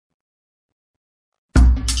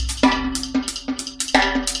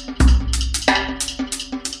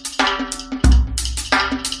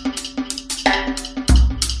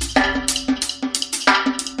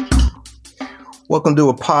Welcome to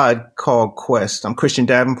a pod called Quest. I'm Christian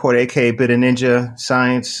Davenport, aka Bit of Ninja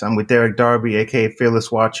Science. I'm with Derek Darby, aka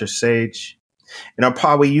Fearless Watcher Sage. In our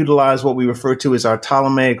pod, we utilize what we refer to as our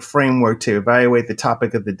Ptolemaic framework to evaluate the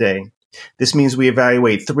topic of the day. This means we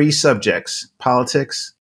evaluate three subjects: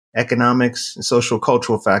 politics, economics, and social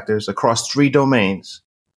cultural factors across three domains: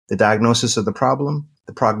 the diagnosis of the problem,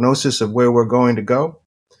 the prognosis of where we're going to go,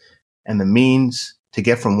 and the means to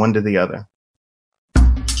get from one to the other.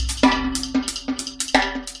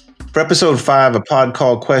 For episode 5, a pod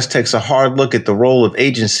called Quest takes a hard look at the role of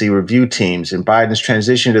agency review teams in Biden's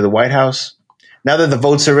transition to the White House. Now that the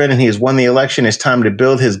votes are in and he has won the election, it's time to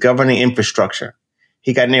build his governing infrastructure.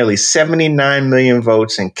 He got nearly 79 million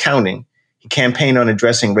votes and counting. He campaigned on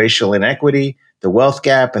addressing racial inequity, the wealth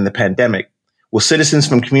gap, and the pandemic. Will citizens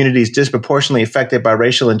from communities disproportionately affected by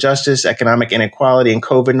racial injustice, economic inequality, and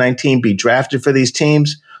COVID-19 be drafted for these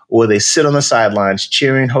teams, or will they sit on the sidelines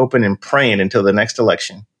cheering, hoping, and praying until the next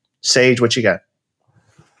election? Sage, what you got?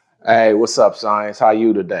 Hey, what's up, Science? How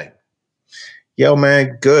you today? Yo,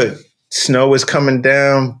 man, good. Snow is coming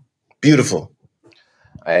down. Beautiful.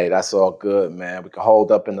 Hey, that's all good, man. We can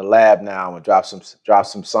hold up in the lab now and drop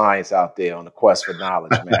some science out there on the quest for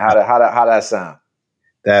knowledge, man. How that sound?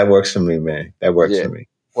 That works for me, man. That works for me.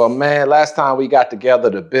 Well, man, last time we got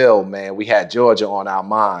together to build, man, we had Georgia on our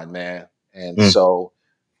mind, man. And so,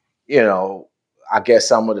 I guess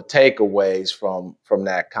some of the takeaways from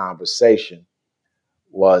that conversation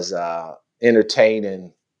was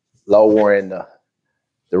entertaining, lowering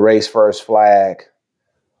the race first flag,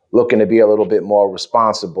 looking to be a little bit more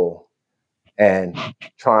responsible, and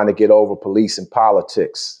trying to get over police and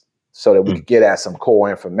politics so that we could get at some core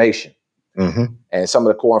information. Mm-hmm. And some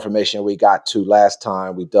of the core information we got to last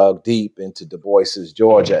time, we dug deep into Du Bois's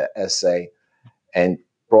Georgia essay and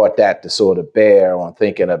brought that to sort of bear on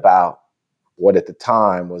thinking about what at the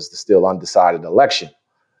time was the still undecided election.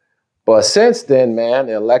 But since then, man,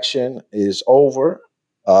 the election is over,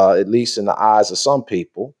 at least in the eyes of some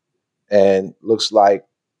people, and looks like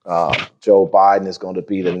Joe Biden is going to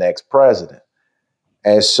be the next president.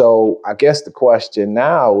 And so I guess the question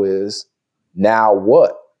now is, now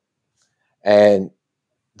what? And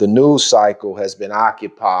the news cycle has been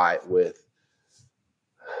occupied with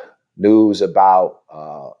news about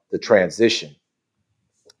the transition,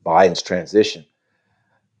 Biden's transition.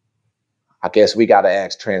 I guess we got to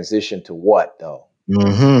ask, transition to what, though?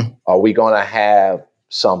 Mm-hmm. Are we going to have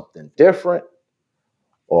something different,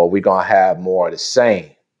 or are we going to have more of the same?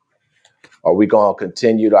 Are we going to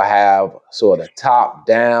continue to have sort of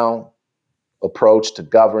top-down approach to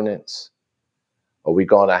governance? Are we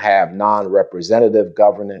going to have non-representative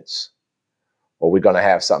governance? Or are we going to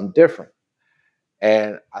have something different?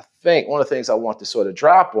 And I think one of the things I want to sort of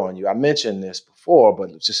drop on you, I mentioned this before,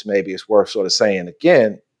 but just maybe it's worth sort of saying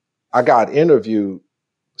again. I got interviewed,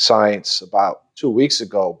 Science, about 2 weeks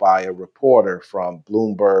ago by a reporter from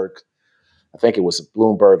Bloomberg. I think it was a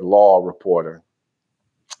Bloomberg law reporter.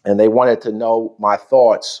 And they wanted to know my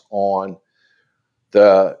thoughts on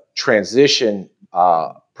the transition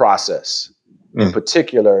process, in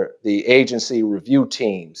particular, the agency review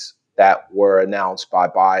teams that were announced by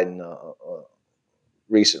Biden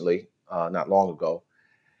recently, not long ago.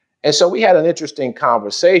 And so we had an interesting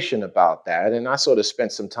conversation about that. And I sort of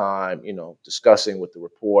spent some time, discussing with the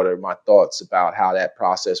reporter my thoughts about how that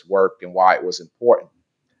process worked and why it was important.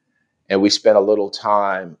 And we spent a little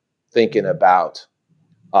time thinking about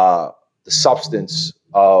the substance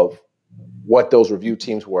of what those review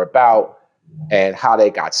teams were about and how they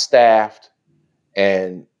got staffed,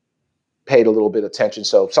 and paid a little bit of attention.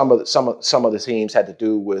 So some of the teams had to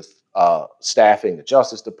do with staffing the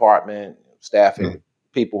Justice Department, staffing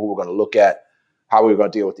people who were going to look at how we were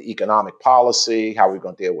going to deal with the economic policy, how we were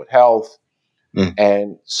going to deal with health.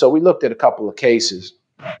 And so we looked at a couple of cases.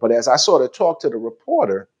 But as I sort of talked to the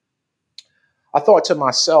reporter, I thought to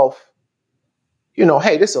myself,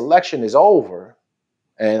 hey, this election is over.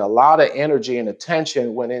 And a lot of energy and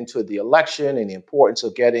attention went into the election and the importance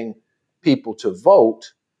of getting people to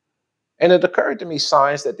vote. And it occurred to me,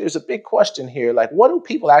 Science, that there's a big question here. Like, what do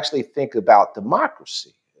people actually think about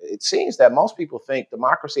democracy? It seems that most people think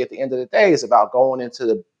democracy at the end of the day is about going into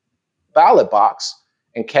the ballot box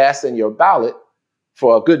and casting your ballot.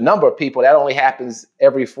 For a good number of people, that only happens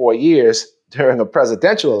every 4 years during a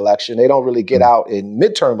presidential election. They don't really get out in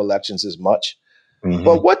midterm elections as much. Mm-hmm.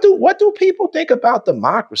 But what do people think about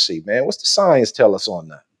democracy, man? What's the science tell us on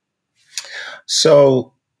that?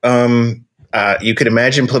 So you could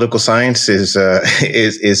imagine political science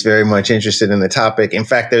is very much interested in the topic. In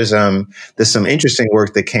fact, there's some interesting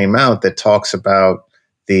work that came out that talks about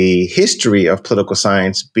the history of political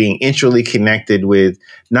science being intricately connected with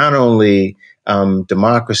not only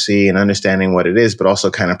democracy and understanding what it is, but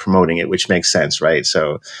also kind of promoting it, which makes sense, right?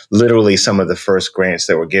 So literally some of the first grants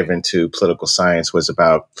that were given to political science was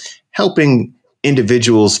about helping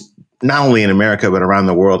individuals, not only in America, but around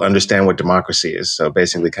the world, understand what democracy is. So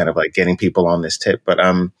basically kind of like getting people on this tip. But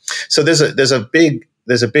so there's a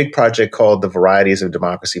big project called the Varieties of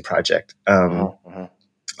Democracy Project.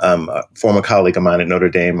 A former colleague of mine at Notre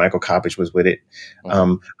Dame, Michael Coppage, was with it.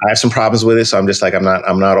 I have some problems with it, so I'm just like, I'm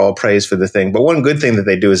not all praise for the thing. But one good thing that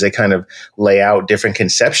they do is they kind of lay out different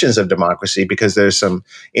conceptions of democracy, because there's some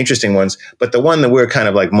interesting ones. But the one that we're kind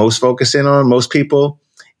of like most focusing on, most people,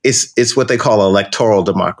 it's what they call electoral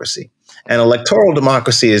democracy. And electoral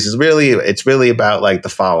democracy is really about like the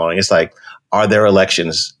following. It's like, are there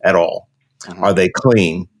elections at all? Are they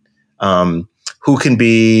clean? Who can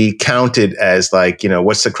be counted as, like,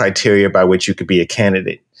 what's the criteria by which you could be a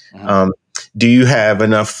candidate? Do you have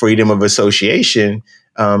enough freedom of association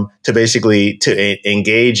to basically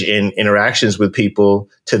engage in interactions with people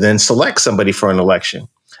to then select somebody for an election?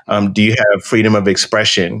 Do you have freedom of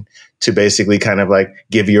expression to basically kind of like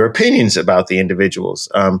give your opinions about the individuals?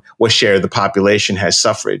 What share of the population has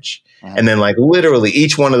suffrage? And then like literally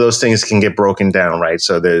each one of those things can get broken down, right?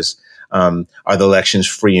 So there's, are the elections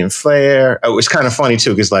free and fair? It's kind of funny too,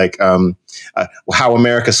 because like how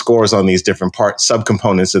America scores on these different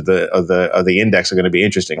subcomponents of the index are going to be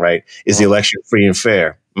interesting, right? Is the election free and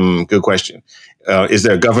fair? Good question. Is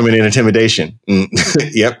there government intimidation?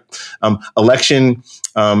 Yep. Election.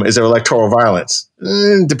 Is there electoral violence?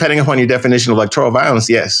 Depending upon your definition of electoral violence,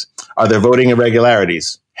 yes. Are there voting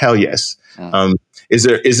irregularities? Hell yes. Is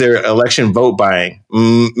there election vote buying?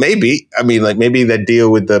 Maybe. I mean, like maybe that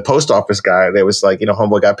deal with the post office guy that was like,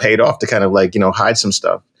 homeboy got paid off to kind of like, hide some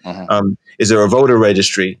stuff. Is there a voter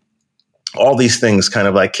registry? All these things kind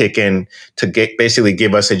of like kick in to basically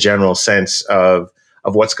give us a general sense of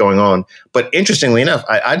what's going on. But interestingly enough,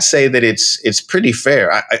 I'd say that it's pretty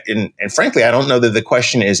fair. And frankly, I don't know that the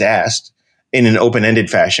question is asked in an open-ended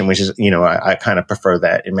fashion, which is, I kind of prefer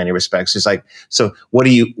that in many respects. It's like, so what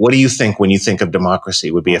do you think when you think of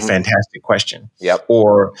democracy would be a fantastic question. Yep.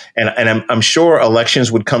 And I'm sure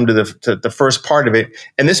elections would come to the first part of it.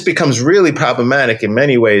 And this becomes really problematic in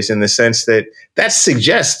many ways, in the sense that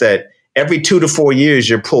suggests that every 2 to 4 years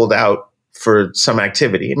you're pulled out for some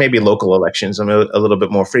activity. It may be local elections a little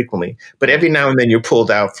bit more frequently, but every now and then you're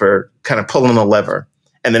pulled out for kind of pulling a lever.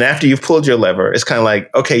 And then after you've pulled your lever, it's kind of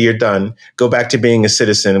like, okay, you're done. Go back to being a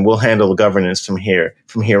citizen, and we'll handle governance from here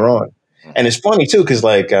on. And it's funny too, because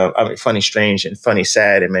like, funny, strange, and funny,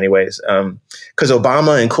 sad in many ways. Because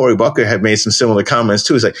Obama and Cory Booker have made some similar comments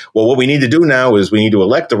too. It's like, well, what we need to do now is we need to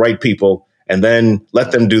elect the right people and then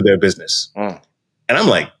let them do their business. And I'm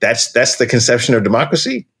like, that's the conception of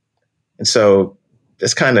democracy. And so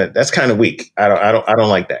that's kind of weak. I don't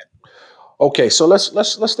like that. Okay, so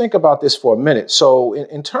let's think about this for a minute. So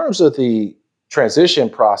in terms of the transition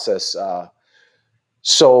process,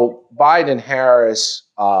 so Biden and Harris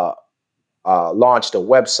launched a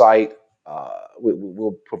website.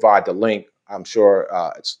 We'll provide the link. I'm sure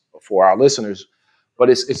it's for our listeners, but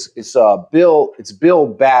it's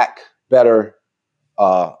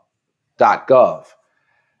buildbackbetter.gov.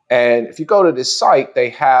 And if you go to this site, they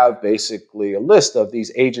have basically a list of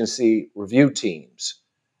these agency review teams.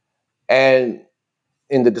 And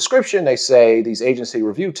in the description, they say these agency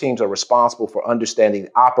review teams are responsible for understanding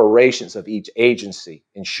the operations of each agency,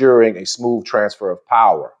 ensuring a smooth transfer of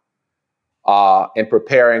power, and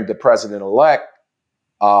preparing the president-elect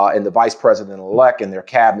and the vice president-elect and their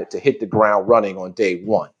cabinet to hit the ground running on day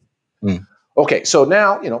one. Okay, so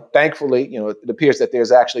now, thankfully, it appears that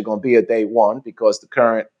there's actually going to be a day one, because the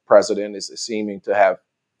current president is seeming to have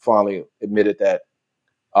finally admitted that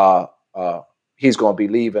he's going to be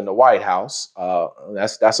leaving the White House.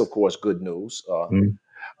 That's of course good news.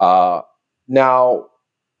 Now,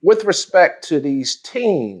 with respect to these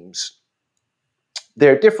teams,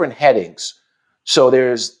 there are different headings. So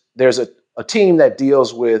there's a team that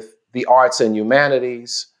deals with the arts and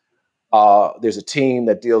humanities. There's a team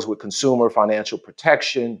that deals with consumer financial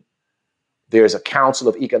protection. There's a council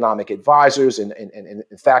of economic advisors. And in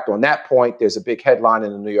fact, on that point, there's a big headline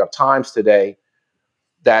in the New York Times today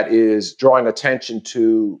that is drawing attention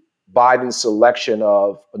to Biden's selection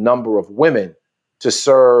of a number of women to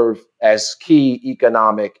serve as key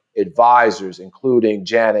economic advisors, including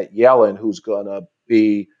Janet Yellen, who's going to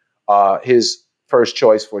be his first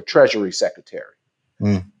choice for Treasury Secretary.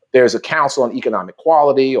 There's a council on economic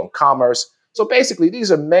quality, on commerce. So basically,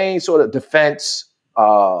 these are main sort of defense.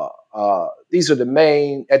 These are the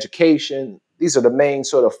main education. These are the main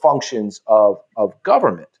sort of functions of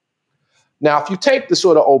government. Now, if you take the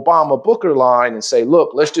sort of Obama Booker line and say, look,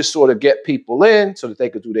 let's just sort of get people in so that they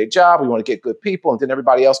could do their job. We want to get good people, and then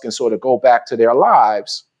everybody else can sort of go back to their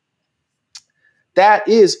lives. That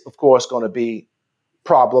is, of course, going to be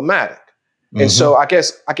problematic. Mm-hmm. And so I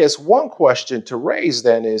guess one question to raise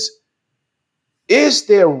then is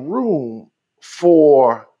there room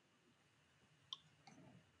for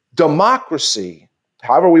democracy,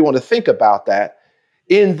 however we want to think about that,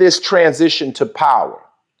 in this transition to power?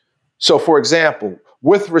 So, for example,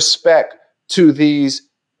 with respect to these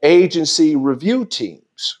agency review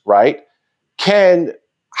teams, right?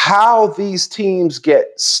 How these teams get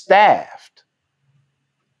staffed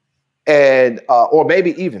and or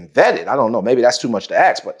maybe even vetted, I don't know, maybe that's too much to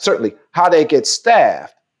ask, but certainly how they get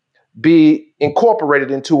staffed be incorporated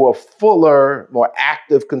into a fuller, more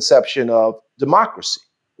active conception of democracy.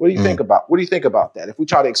 What do you think about that? If we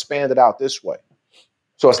try to expand it out this way?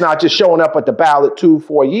 So it's not just showing up at the ballot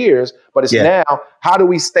 2-4 years, but it's now, how do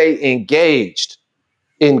we stay engaged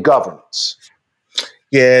in governance?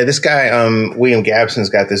 Yeah, this guy, William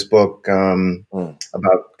Gabson's got this book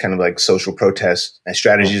about kind of like social protest and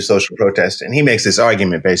strategies of social protest. And he makes this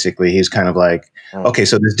argument, basically. He's kind of like, okay,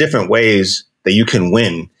 so there's different ways that you can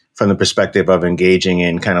win from the perspective of engaging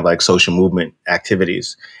in kind of like social movement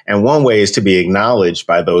activities. And one way is to be acknowledged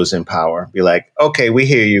by those in power. Be like, okay, we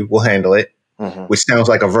hear you. We'll handle it. Which sounds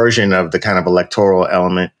like a version of the kind of electoral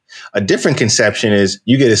element. A different conception is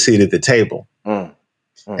you get a seat at the table. And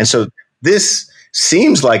so this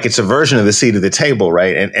seems like it's a version of the seat at the table,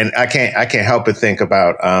 right? And I can't help but think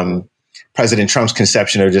about President Trump's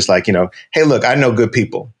conception of just like, hey, look, I know good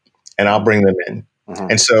people and I'll bring them in.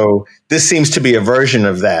 And so this seems to be a version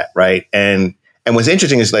of that, right? And what's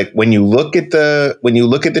interesting is like when you look at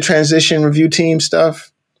the transition review team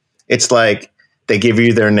stuff, it's like they give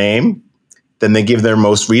you their name. Then they give their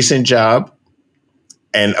most recent job.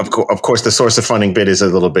 And of course, the source of funding bit is a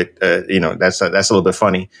little bit, that's a little bit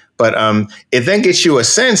funny. But it then gets you a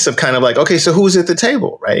sense of kind of like, okay, so who's at the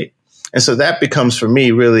table, right? And so that becomes for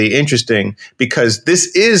me really interesting because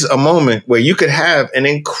this is a moment where you could have an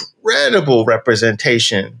incredible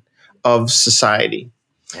representation of society.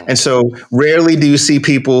 And so rarely do you see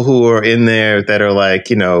people who are in there that are like,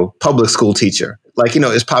 public school teacher. Like,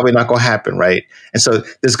 it's probably not going to happen, right? And so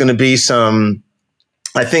there's going to be some,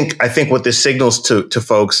 I think what this signals to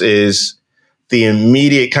folks is the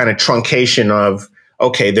immediate kind of truncation of,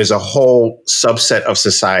 okay, there's a whole subset of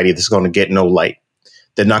society that's going to get no light.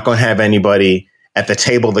 They're not going to have anybody at the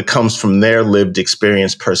table that comes from their lived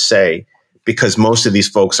experience per se, because most of these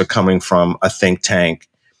folks are coming from a think tank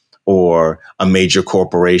or a major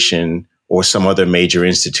corporation or some other major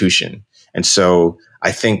institution. And so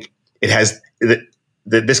I think it has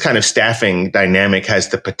this kind of staffing dynamic has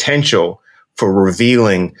the potential for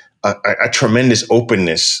revealing a tremendous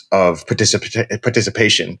openness of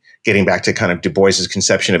participation, getting back to kind of Du Bois's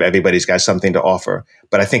conception of everybody's got something to offer.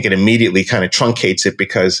 But I think it immediately kind of truncates it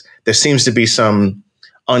because there seems to be some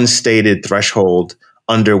unstated threshold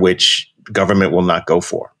under which government will not go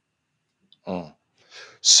for.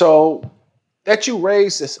 So that you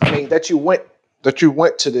raised this, that you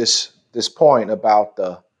went to this point about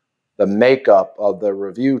the makeup of the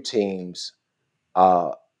review teams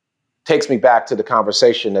takes me back to the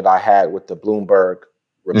conversation that I had with the Bloomberg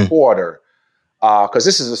reporter, because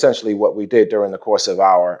this is essentially what we did during the course of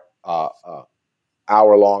our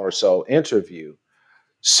hour-long or so interview.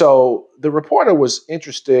 So the reporter was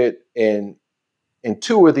interested in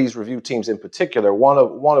two of these review teams in particular. One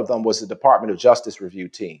of them was the Department of Justice review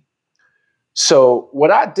team. So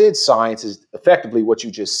what I did, Science, is effectively what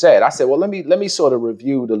you just said. I said, well, let me sort of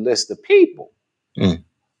review the list of people.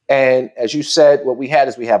 And as you said, what we have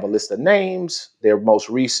a list of names, their most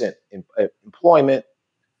recent employment,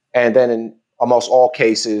 and then in almost all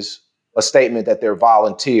cases, a statement that they're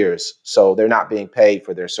volunteers. So they're not being paid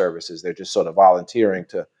for their services. They're just sort of volunteering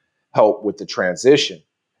to help with the transition.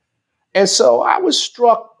 And so I was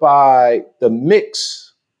struck by the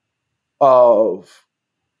mix of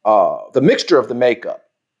the mixture of the makeup.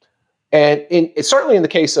 And it's certainly in the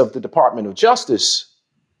case of the Department of Justice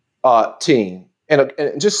team, and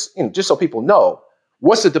just so people know,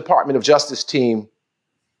 what's the Department of Justice team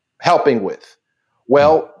helping with?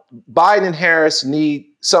 Well, Biden and Harris need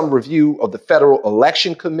some review of the Federal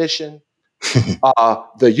Election Commission,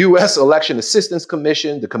 the U.S. Election Assistance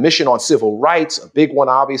Commission, the Commission on Civil Rights, a big one,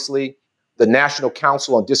 obviously, the National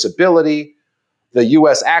Council on Disability, the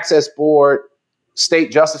U.S. Access Board,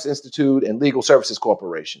 State Justice Institute, and Legal Services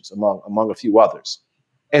Corporations, among a few others.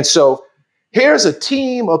 And so here's a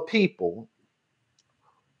team of people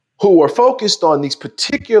who are focused on these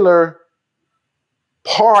particular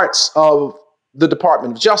parts of the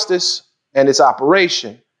Department of Justice, and its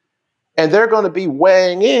operation. And they're going to be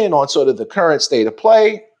weighing in on sort of the current state of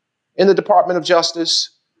play in the Department of Justice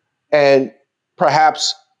and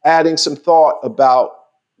perhaps adding some thought about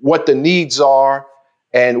what the needs are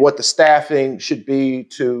and what the staffing should be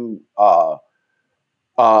to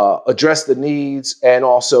address the needs and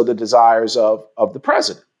also the desires of the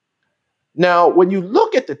president. Now, when you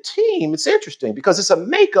look at the team, it's interesting because it's a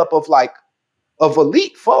makeup of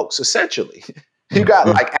elite folks, essentially. You got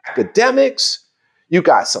like academics, you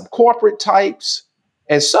got some corporate types,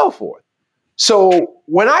 and so forth. So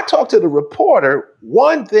when I talked to the reporter,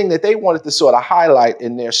 one thing that they wanted to sort of highlight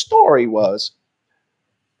in their story was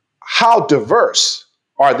how diverse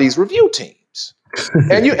are these review teams?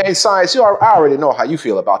 And science, I already know how you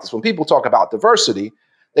feel about this. When people talk about diversity,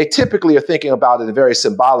 they typically are thinking about it in very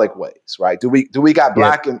symbolic ways, right? Do we have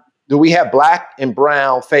black and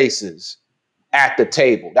brown faces at the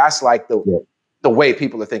table? That's like the way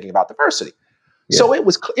people are thinking about diversity. Yeah. So it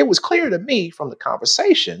was clear to me from the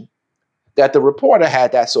conversation that the reporter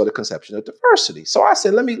had that sort of conception of diversity. So I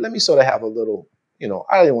said, let me sort of have a little,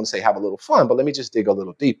 I didn't want to say have a little fun, but let me just dig a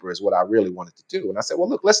little deeper is what I really wanted to do. And I said, well,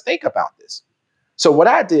 look, let's think about this. So what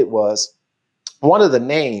I did was one of the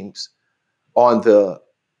names on the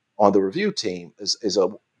review team is a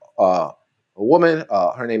woman.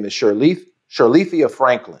 Her name is Shirlethia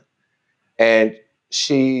Franklin, and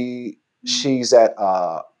she's at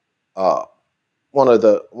one of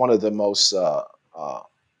the most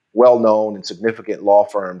well-known and significant law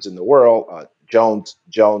firms in the world,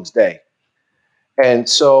 Jones Day. And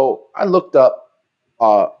so I looked up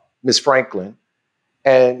Ms. Franklin,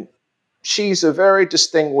 and she's a very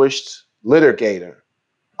distinguished litigator,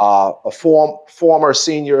 a former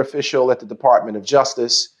senior official at the Department of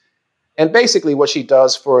Justice. And basically what she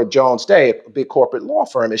does for Jones Day, a big corporate law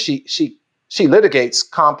firm, is she litigates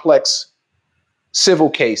complex civil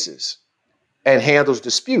cases and handles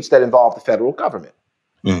disputes that involve the federal government.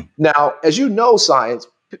 Now, as you know, science,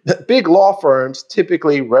 big law firms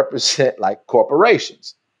typically represent like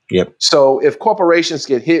corporations. Yep. So if corporations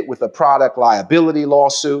get hit with a product liability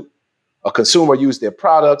lawsuit, a consumer used their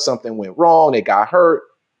product, something went wrong, they got hurt,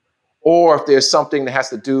 or if there's something that has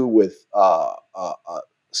to do with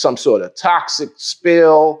some sort of toxic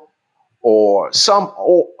spill or some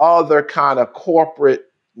other kind of corporate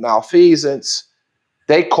malfeasance,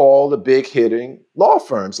 they call the big hitting law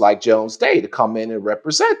firms like Jones Day to come in and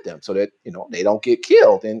represent them so that, they don't get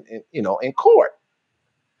killed in court.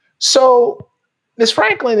 So Ms.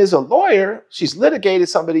 Franklin is a lawyer. She's litigated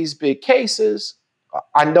some of these big cases.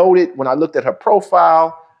 I noted when I looked at her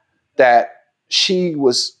profile that she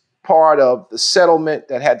was part of the settlement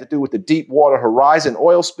that had to do with the Deepwater Horizon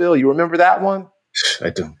oil spill. You remember that one? I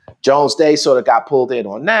do. Jones Day sort of got pulled in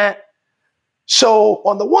on that. So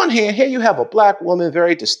on the one hand, here you have a Black woman,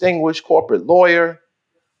 very distinguished corporate lawyer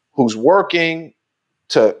who's working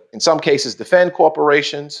to, in some cases, defend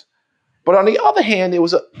corporations. But on the other hand, there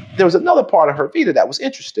was another part of her vita that was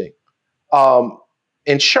interesting.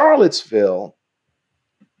 In Charlottesville,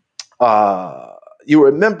 you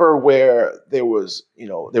remember where there was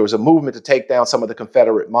a movement to take down some of the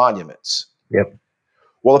Confederate monuments. Yep.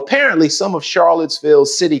 Well, apparently some of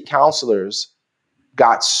Charlottesville's city councilors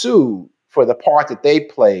got sued for the part that they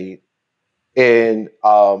played in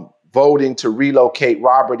voting to relocate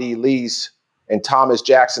Robert E. Lee's and Thomas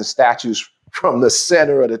Jackson statues from the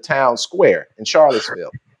center of the town square in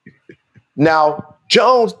Charlottesville. Now,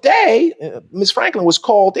 Jones Day, Ms. Franklin was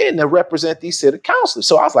called in to represent these city councilors.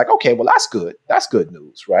 So I was like, okay, well, that's good. That's good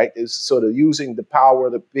news, right? It's sort of using the power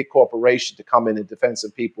of the big corporation to come in and defend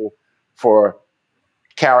some people for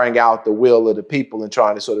carrying out the will of the people and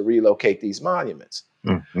trying to sort of relocate these monuments.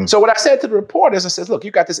 Mm-hmm. So what I said to the reporters, I said, look,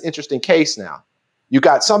 you got this interesting case now. You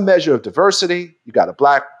got some measure of diversity. You got a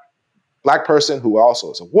black person who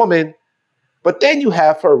also is a woman, but then you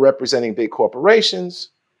have her representing big corporations.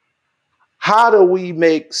 How do we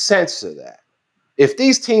make sense of that? If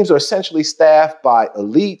these teams are essentially staffed by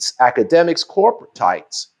elites, academics, corporate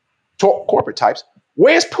types,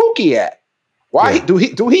 where's Pookie at? Why do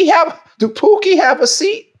Pookie have a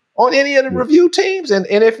seat on any of the review teams? And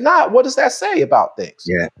if not, what does that say about things?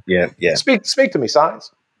 Yeah. Speak to me,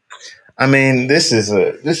 Science. I mean, this is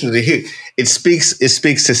a huge. It speaks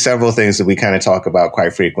to several things that we kind of talk about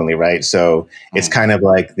quite frequently, right? So it's kind of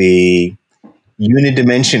like the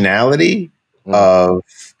unidimensionality of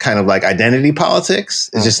kind of like identity politics.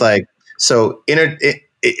 It's just like so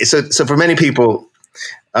for many people,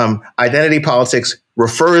 identity politics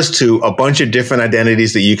refers to a bunch of different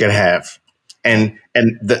identities that you can have. And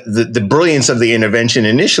the brilliance of the intervention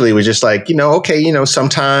initially was just like,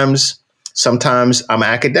 sometimes I'm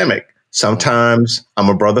academic. Sometimes I'm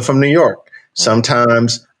a brother from New York.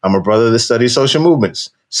 Sometimes I'm a brother that studies social movements.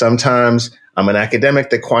 Sometimes I'm an academic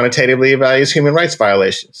that quantitatively evaluates human rights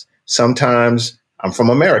violations. Sometimes I'm from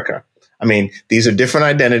America. I mean, these are different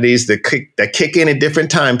identities that kick in at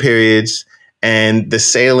different time periods, and the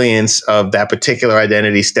salience of that particular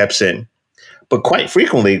identity steps in. But quite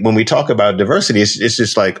frequently, when we talk about diversity, it's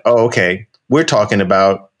just like, oh, okay, we're talking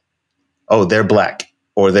about, oh, they're Black,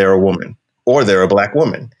 or they're a woman, or they're a Black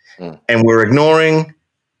woman. And we're ignoring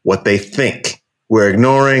what they think. We're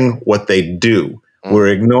ignoring what they do. We're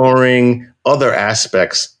ignoring other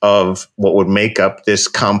aspects of what would make up this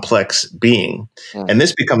complex being. And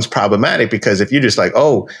this becomes problematic because if you're just like,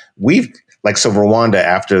 oh, so Rwanda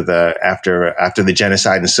after the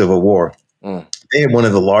genocide and civil war, they had one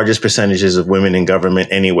of the largest percentages of women in government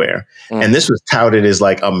anywhere. And this was touted as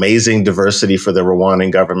like amazing diversity for the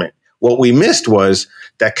Rwandan government. What we missed was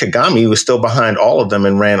that Kagame was still behind all of them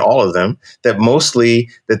and ran all of them, that mostly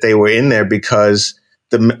that they were in there because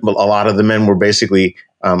a lot of the men were basically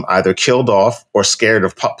either killed off or scared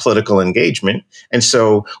of political engagement. And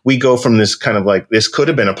so we go from this kind of like, this could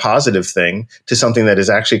have been a positive thing to something that is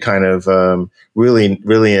actually kind of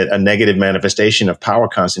really a negative manifestation of power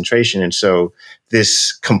concentration. And so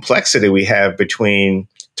this complexity we have between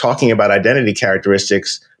talking about identity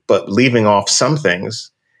characteristics, but leaving off some things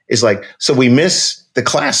is like, so we miss the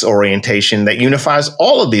class orientation that unifies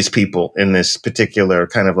all of these people in this particular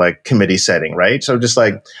kind of like committee setting, right? So just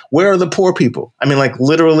like, where are the poor people? I mean, like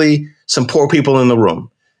literally some poor people in the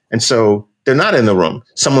room. And so they're not in the room.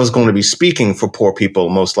 Someone's going to be speaking for poor people,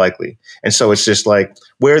 most likely. And so it's just like,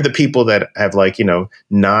 where are the people that have like,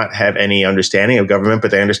 not have any understanding of government,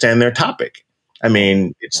 but they understand their topic? I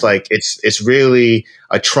mean, it's like, it's really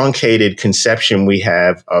a truncated conception we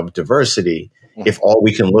have of diversity if all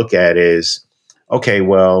we can look at is, okay,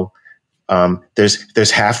 well, there's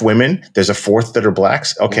half women, there's a fourth that are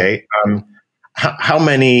Blacks. Okay, how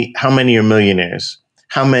many are millionaires?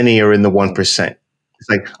 How many are in the 1%? It's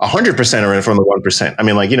like 100% are in from the 1%. I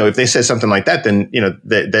mean, like, if they said something like that, then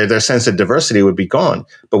their sense of diversity would be gone.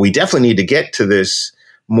 But we definitely need to get to this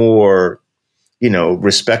more,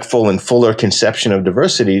 respectful and fuller conception of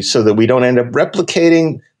diversity, so that we don't end up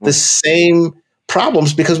replicating the same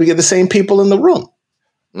problems because we get the same people in the room.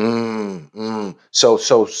 So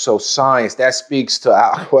science, that speaks to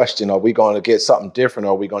our question: are we going to get something different,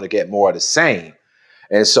 or are we going to get more of the same?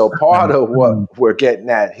 And so part of what we're getting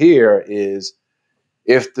at here is,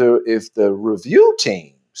 if the review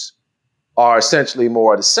teams are essentially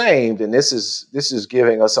more of the same, then this is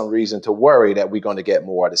giving us some reason to worry that we're going to get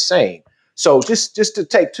more of the same. So just to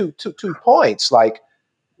take two points, like,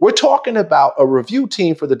 we're talking about a review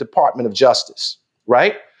team for the Department of Justice,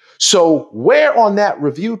 right? So where on that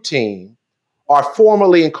review team are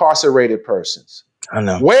formerly incarcerated persons? I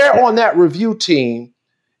know. Where on that review team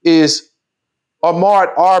is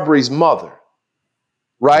Ahmaud Arbery's mother,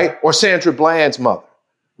 right? Or Sandra Bland's mother,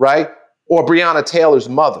 right? Or Breonna Taylor's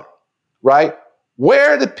mother, right?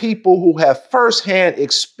 Where are the people who have firsthand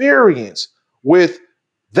experience with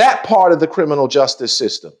that part of the criminal justice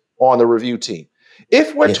system on the review team?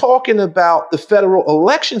 If we're talking about the Federal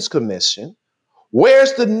Elections Commission,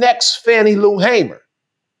 where's the next Fannie Lou Hamer?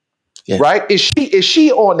 Right? Is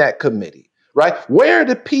she on that committee? Right? Where are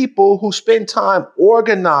the people who spend time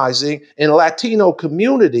organizing in Latino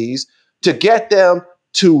communities to get them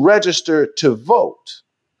to register to vote?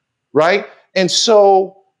 Right? And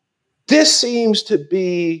so this seems to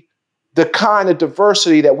be the kind of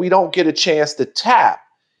diversity that we don't get a chance to tap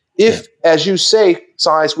if, as you say,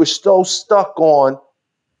 Science, we're so stuck on,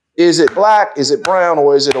 is it Black, is it brown,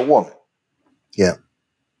 or is it a woman? Yeah.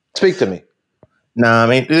 Speak to me. No, I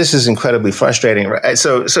mean, this is incredibly frustrating, right?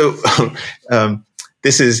 So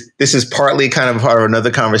this is partly kind of part of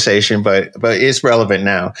another conversation, but it's relevant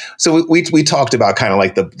now. So we talked about kind of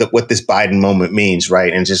like the what this Biden moment means,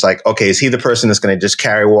 right? And just like, okay, is he the person that's going to just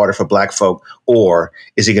carry water for Black folk, or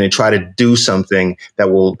is he going to try to do something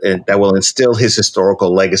that will instill his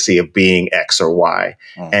historical legacy of being X or Y?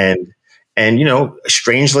 And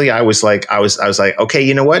strangely, I was like, okay,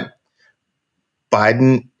 you know what?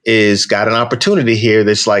 Biden is got an opportunity here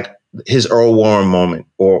that's like his Earl Warren moment,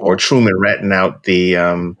 or Truman ratting out the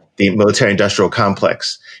military industrial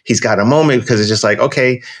complex. He's got a moment because it's just like,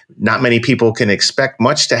 okay, not many people can expect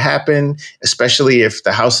much to happen, especially if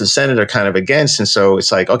the House and Senate are kind of against. And so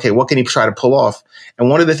it's like, okay, what can he try to pull off? And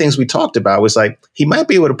one of the things we talked about was like, he might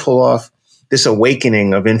be able to pull off this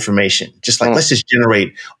awakening of information. Just like, let's just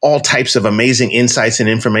generate all types of amazing insights and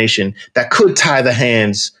information that could tie the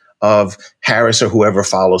hands of Harris or whoever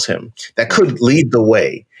follows him, that could lead the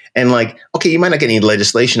way. And like, okay, you might not get any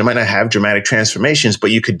legislation, it might not have dramatic transformations,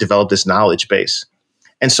 but you could develop this knowledge base.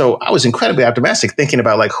 And so I was incredibly optimistic, thinking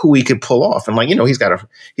about like who he could pull off. And like, he's got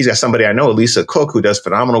somebody I know, Lisa Cook, who does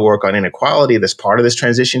phenomenal work on inequality. That's part of this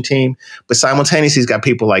transition team. But simultaneously, he's got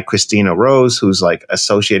people like Christina Rose, who's like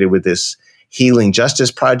associated with this Healing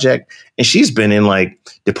Justice Project. And she's been in like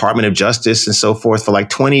Department of Justice and so forth for like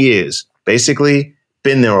 20 years, basically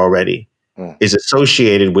been there already, is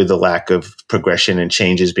associated with the lack of progression and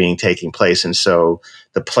changes being taking place. And so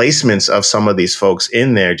the placements of some of these folks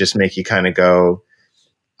in there just make you kind of go,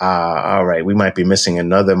 all right, we might be missing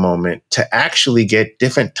another moment to actually get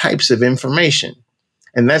different types of information.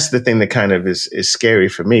 And that's the thing that kind of is scary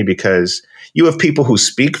for me, because you have people who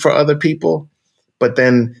speak for other people, but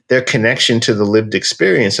then their connection to the lived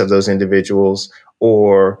experience of those individuals,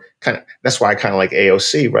 or that's why I kind of like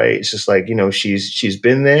AOC, right? It's just like, she's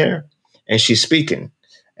been there and she's speaking.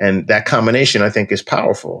 And that combination, I think, is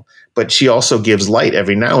powerful. But she also gives light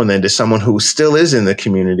every now and then to someone who still is in the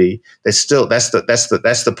community. That's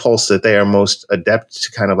the pulse that they are most adept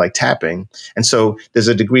to kind of like tapping. And so there's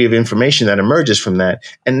a degree of information that emerges from that.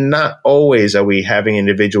 And not always are we having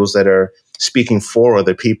individuals that are speaking for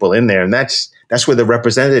other people in there. And that's where the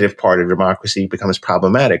representative part of democracy becomes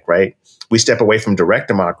problematic, right? We step away from direct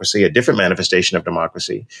democracy, a different manifestation of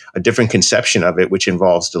democracy, a different conception of it, which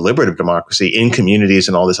involves deliberative democracy in communities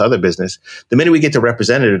and all this other business. The minute we get to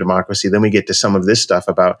representative democracy, then we get to some of this stuff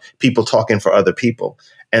about people talking for other people.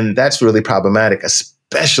 And that's really problematic,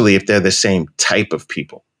 especially if they're the same type of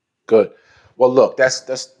people. Good. Well, look, this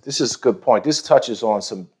is a good point. This touches on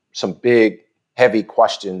some big, heavy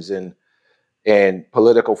questions and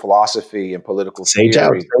political philosophy and political theory. Sage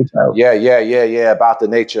out. Yeah, about the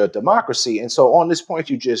nature of democracy. And so on this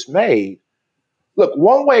point you just made, look,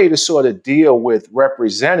 one way to sort of deal with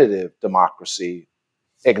representative democracy,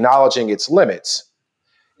 acknowledging its limits,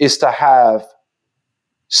 is to have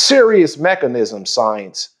serious mechanism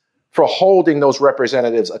science for holding those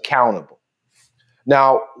representatives accountable.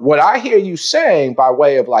 Now, what I hear you saying by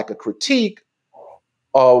way of like a critique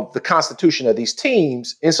of the constitution of these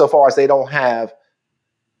teams, insofar as they don't have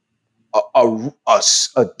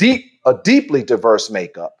a deeply diverse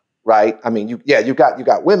makeup, right? I mean, you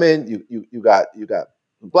got women, you got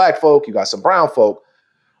black folk, you got some brown folk,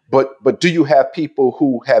 but do you have people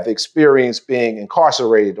who have experienced being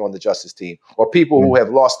incarcerated on the justice team, or people who have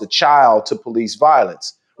lost a child to police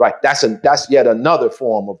violence, right? That's yet another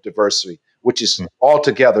form of diversity, which is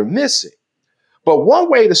altogether missing. But one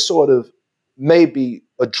way to sort of maybe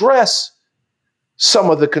address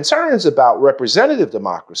some of the concerns about representative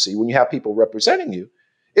democracy when you have people representing you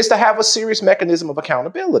is to have a serious mechanism of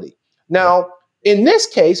accountability. Now, in this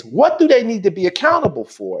case, what do they need to be accountable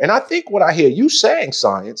for? And I think what I hear you saying,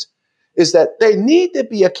 Science, is that they need to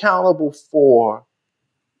be accountable for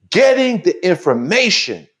getting the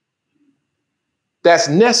information that's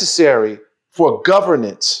necessary for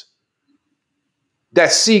governance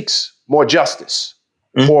that seeks more justice,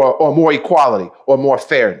 or more equality, or more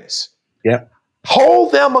fairness. Yeah.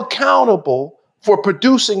 Hold them accountable for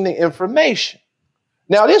producing the information.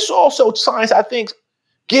 Now, this also, Science, I think,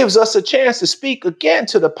 gives us a chance to speak again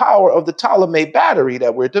to the power of the Ptolemy battery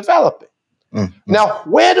that we're developing. Now,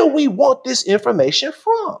 where do we want this information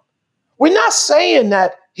from? We're not saying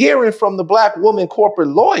that hearing from the black woman corporate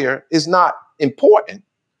lawyer is not important,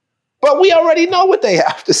 but we already know what they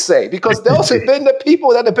have to say, because those have been the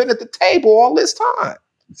people that have been at the table all this time.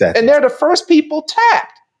 Exactly. And they're the first people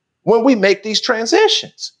tapped when we make these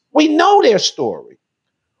transitions. We know their story.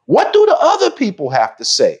 What do the other people have to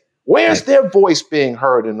say? Where's their voice being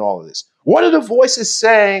heard in all of this? What are the voices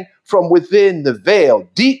saying from within the veil,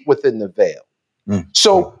 deep within the veil?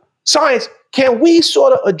 So, Science, can we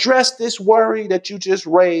sort of address this worry that you just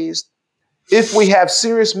raised if we have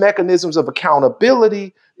serious mechanisms of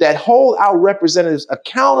accountability that hold our representatives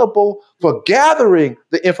accountable for gathering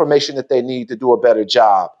the information that they need to do a better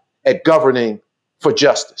job at governing for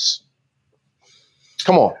justice?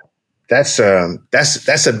 Come on. That's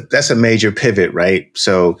a major pivot, right?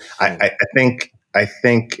 So I think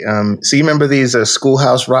so you remember these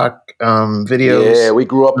Schoolhouse Rock videos? Yeah, we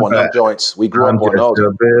grew up on them joints. We grew up on those.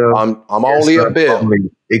 I'm only a bill.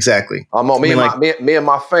 Exactly. Me and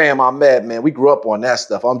my fam, I met, man. We grew up on that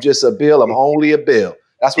stuff. I'm just a bill. I'm only a bill.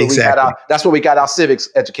 That's where we got our civics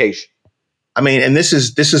education. I mean, and this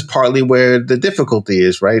is partly where the difficulty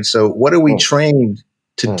is, right? So what are we trained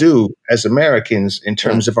to do as Americans in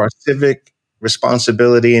terms of our civic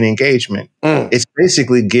responsibility and engagement? It's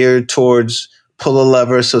basically geared towards pull a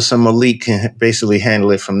lever so some elite can basically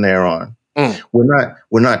handle it from there on.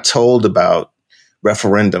 We're not told about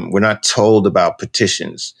referendum. We're not told about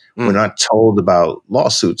petitions. We're not told about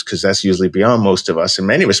lawsuits because that's usually beyond most of us in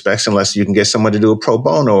many respects, unless you can get someone to do a pro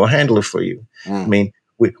bono or handle it for you. I mean,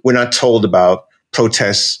 we're not told about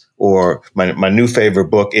protests or my new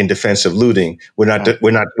favorite book, In Defense of Looting. We're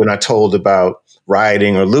not told about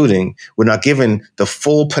rioting or looting. We're not given the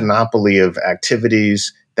full panoply of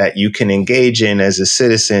activities that you can engage in as a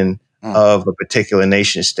citizen of a particular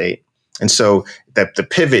nation state. And so that the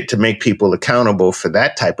pivot to make people accountable for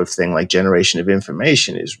that type of thing, like generation of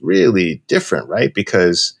information, is really different, right?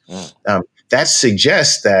 Because that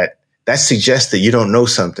suggests that you don't know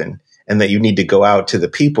something and that you need to go out to the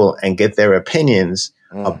people and get their opinions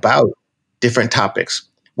about different topics.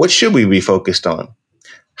 What should we be focused on?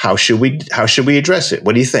 How should we address it?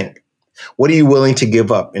 What do you think? What are you willing to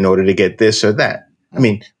give up in order to get this or that? I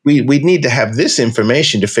mean, we need to have this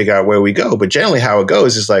information to figure out where we go. But generally how it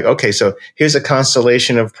goes is like, okay, so here's a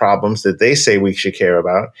constellation of problems that they say we should care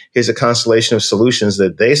about. Here's a constellation of solutions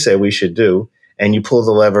that they say we should do. And you pull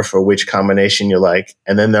the lever for which combination you like.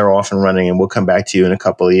 And then they're off and running and we'll come back to you in a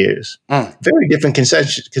couple of years. Very different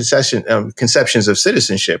conceptions of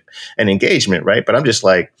citizenship and engagement, right? But I'm just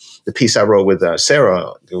like, the piece I wrote with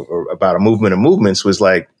Sarah about a movement of movements was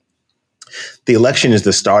like, the election is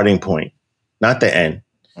the starting point, not the end.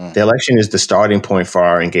 The election is the starting point for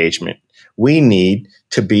our engagement. We need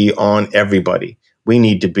to be on everybody. We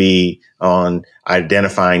need to be on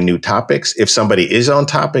identifying new topics. If somebody is on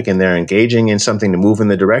topic and they're engaging in something to move in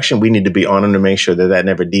the direction, we need to be on them to make sure that that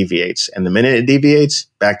never deviates. And the minute it deviates,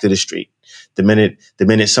 back to the street. The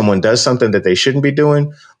minute someone does something that they shouldn't be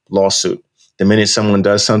doing, lawsuit. The minute someone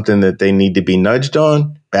does something that they need to be nudged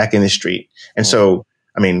on, back in the street. And so,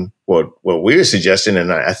 I mean, what we're suggesting,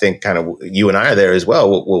 and I think kind of you and I are there as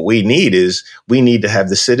well, what we need to have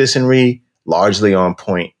the citizenry largely on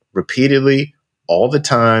point, repeatedly, all the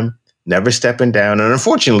time, never stepping down. And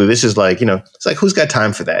unfortunately, this is like, it's like, who's got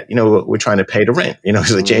time for that? We're trying to pay the rent.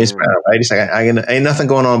 It's like James Brown, right? It's like, I ain't nothing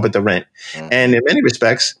going on but the rent. And in many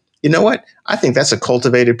respects, you know what? I think that's a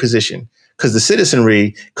cultivated position. Because the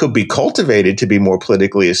citizenry could be cultivated to be more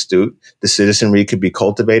politically astute. The citizenry could be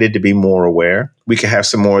cultivated to be more aware. We could have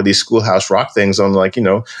some more of these schoolhouse rock things on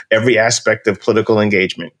every aspect of political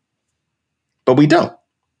engagement. But we don't.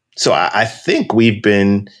 So I think we've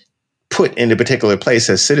been put in a particular place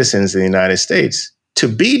as citizens in the United States to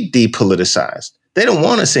be depoliticized. They don't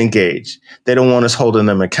want us engaged. They don't want us holding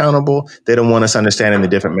them accountable. They don't want us understanding the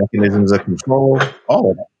different mechanisms of control,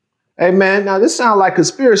 all of that. Hey, man, now this sounds like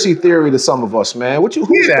conspiracy theory to some of us, man. Who's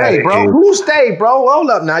they, bro? Who's they, bro? Hold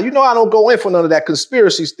up now. I don't go in for none of that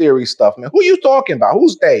conspiracy theory stuff, man. Who you talking about?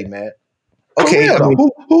 Who's they, man? Okay,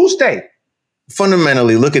 who's they?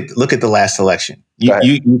 Fundamentally, look at the last election.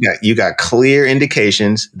 You got clear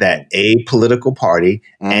indications that a political party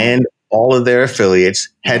and all of their affiliates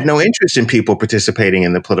had no interest in people participating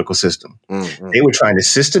in the political system. They were trying to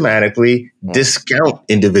systematically discount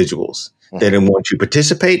individuals. They didn't want you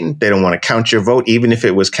participating. They don't want to count your vote, even if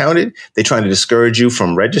it was counted. They're trying to discourage you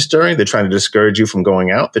from registering. They're trying to discourage you from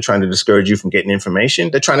going out. They're trying to discourage you from getting information.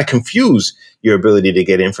 They're trying to confuse your ability to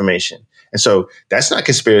get information. And so that's not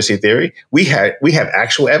conspiracy theory. We have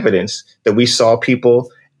actual evidence that we saw people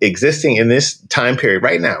existing in this time period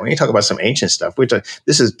right now. When you talk about some ancient stuff,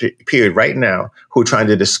 this is period right now who are trying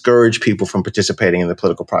to discourage people from participating in the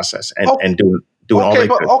political process and doing all they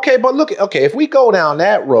could. Okay, but look, if we go down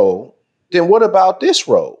that road, then what about this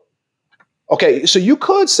road? Okay, so you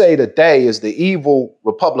could say that they is the evil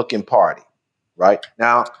Republican Party, right?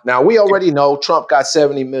 Now we already know Trump got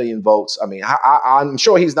 70 million votes. I mean, I'm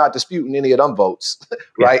sure he's not disputing any of them votes,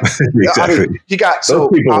 right? Exactly. I mean, he got those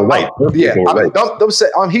people are right.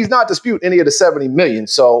 He's not disputing any of the 70 million,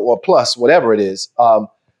 or plus whatever it is. But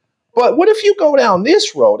what if you go down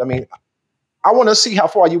this road? I mean, I want to see how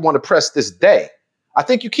far you want to press this day. I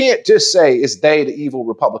think you can't just say it's they, the evil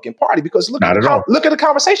Republican Party, because look at the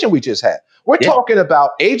conversation we just had. We're talking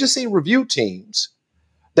about agency review teams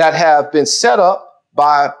that have been set up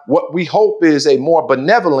by what we hope is a more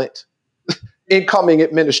benevolent incoming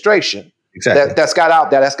administration. Exactly. That's got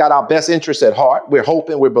our best interests at heart. We're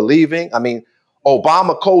hoping, we're believing. I mean,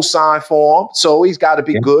 Obama co-signed for him, so he's got to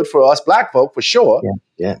be good for us black folk for sure.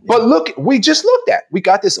 But look, we just looked at. We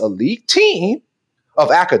got this elite team of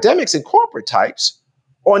academics and corporate types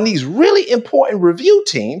on these really important review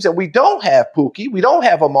teams, and we don't have Pookie, we don't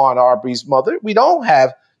have Ahmaud Arbery's mother, we don't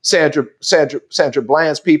have Sandra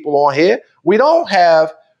Bland's people on here, we don't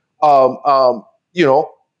have Abu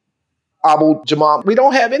Jamal, we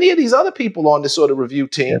don't have any of these other people on this sort of review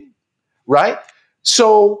team, right?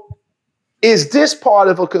 So is this part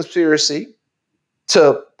of a conspiracy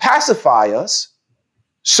to pacify us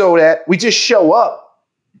so that we just show up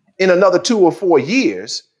in another 2 or 4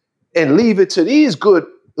 years and leave it to these good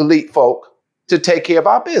elite folk to take care of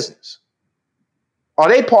our business? Are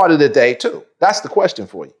they part of the day too? That's the question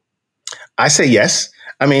for you. I say yes.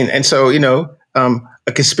 I mean, and so,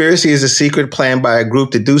 a conspiracy is a secret plan by a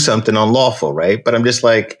group to do something unlawful, right? But I'm just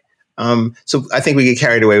like, so I think we get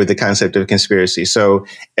carried away with the concept of conspiracy. So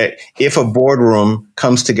if a boardroom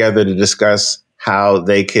comes together to discuss how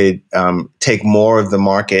they could take more of the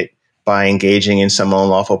market by engaging in some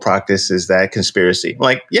unlawful practice, is that conspiracy?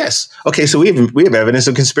 Like, yes. Okay, so we have evidence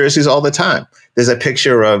of conspiracies all the time. There's a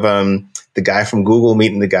picture of the guy from Google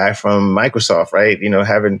meeting the guy from Microsoft, right?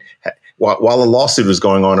 While a lawsuit was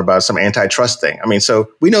going on about some antitrust thing. I mean,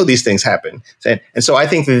 so we know these things happen. And so I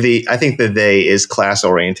think that they is class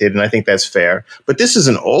oriented, and I think that's fair. But this is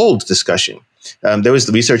an old discussion. There was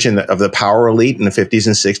the research of the power elite in the 50s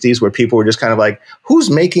and 60s where people were just kind of like, who's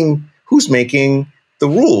making the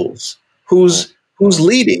rules? Who's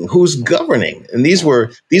leading? Who's governing? And these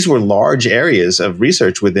were large areas of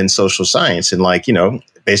research within social science. And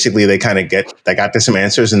basically they got to some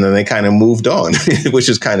answers and then they kind of moved on, which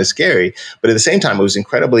is kind of scary. But at the same time, it was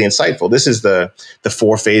incredibly insightful. This is the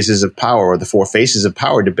 4 phases of power, or the 4 faces of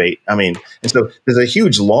power debate. I mean, and so there's a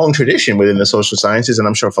huge long tradition within the social sciences, and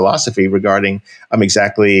I'm sure philosophy, regarding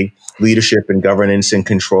exactly leadership and governance and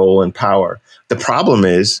control and power. The problem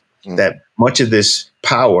is that much of this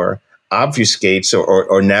power obfuscates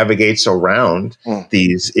or navigates around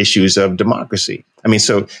these issues of democracy. I mean,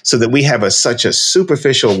 so that we have such a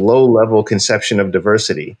superficial, low-level conception of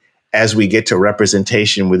diversity as we get to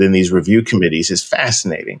representation within these review committees is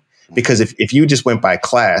fascinating. Because if you just went by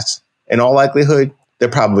class, in all likelihood, they're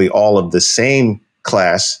probably all of the same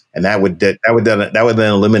class, and that would then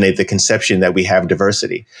eliminate the conception that we have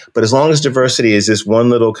diversity. But as long as diversity is this one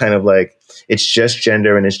little kind of like, it's just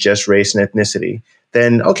gender and it's just race and ethnicity,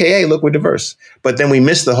 then okay, hey, look, we're diverse. But then we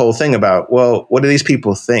miss the whole thing about, well, what do these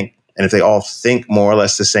people think? And if they all think more or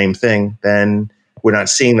less the same thing, then we're not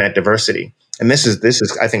seeing that diversity. And this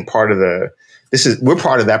is I think we're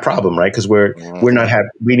part of that problem, right? Because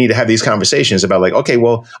we need to have these conversations about like, okay,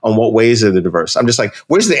 well, on what ways are the diverse? I'm just like,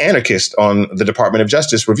 where's the anarchist on the Department of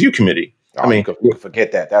Justice Review Committee? I mean, you could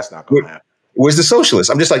forget that. That's not going to happen. Where's the socialist?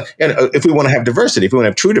 I'm just like, if we want to have diversity, if we want to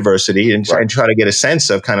have true diversity and try to get a sense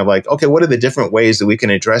of kind of like, okay, what are the different ways that we can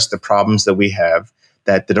address the problems that we have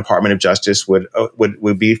that the Department of Justice would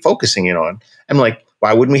be focusing in on? I'm like,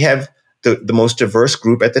 why wouldn't we have the most diverse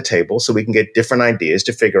group at the table so we can get different ideas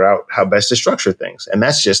to figure out how best to structure things? And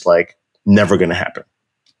that's just like never going to happen.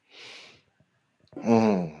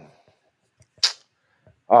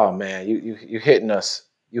 Oh man, you hitting us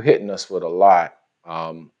with a lot.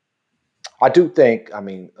 I do think,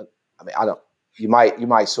 you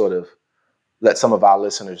might sort of let some of our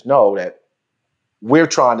listeners know that we're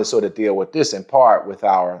trying to sort of deal with this in part with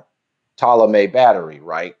our Ptolemy battery,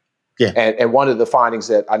 right? Yeah. And one of the findings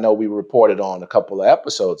that I know we reported on a couple of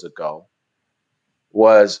episodes ago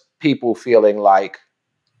was people feeling like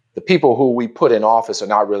the people who we put in office are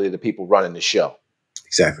not really the people running the show.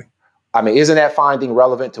 Exactly. I mean, isn't that finding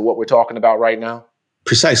relevant to what we're talking about right now?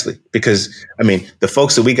 Precisely, because the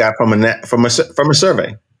folks that we got from a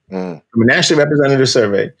survey, from a nationally representative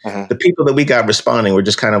survey, the people that we got responding were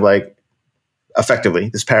just kind of like, effectively,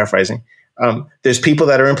 this paraphrasing. There's people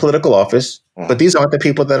that are in political office, but these aren't the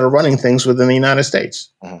people that are running things within the United States.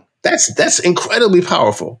 That's incredibly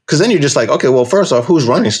powerful, because then you're just like, okay, well, first off, who's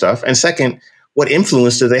running stuff, and second, what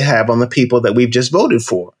influence do they have on the people that we've just voted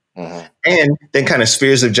for? And then kind of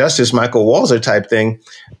spheres of justice, Michael Walzer type thing.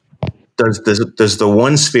 Does the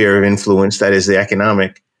one sphere of influence, that is the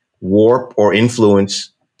economic, warp or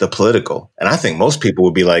influence the political? And I think most people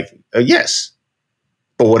would be like, yes.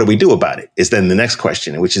 But what do we do about it is then the next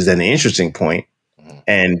question, which is then the interesting point.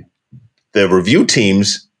 And the review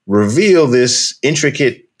teams reveal this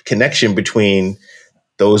intricate connection between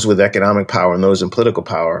those with economic power and those in political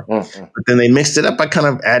power. But then they mixed it up by kind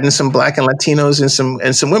of adding some Black and Latinos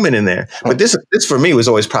and some women in there. But this for me was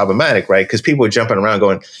always problematic, right? Because people were jumping around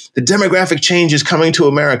going, the demographic change is coming to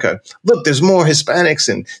America. Look, there's more Hispanics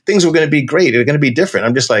and things are going to be great. They're going to be different.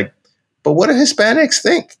 I'm just like, but what do Hispanics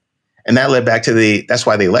think? And that led back to that's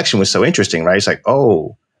why the election was so interesting, right? It's like,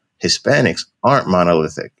 oh, Hispanics aren't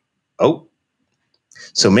monolithic. Oh,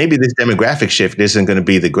 so maybe this demographic shift isn't going to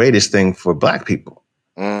be the greatest thing for Black people.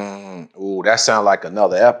 Ooh, that sounds like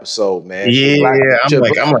another episode, man. Yeah,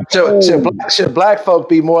 should Black folk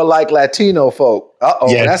be more like Latino folk?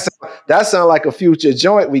 Yes. That sounds like a future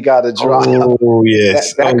joint we got to drop. Oh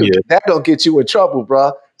yes, that don't get you in trouble,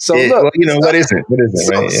 bro. So look, what is it? What is it?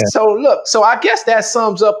 So, right? Yeah. So look, so I guess that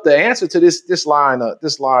sums up the answer to this line of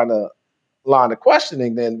line of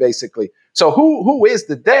questioning then basically. So who is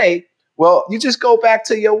the they? Well, you just go back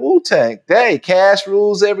to your Wu-Tang. They, cash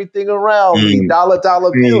rules everything around me. Dollar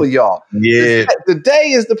bill, y'all. Yeah. The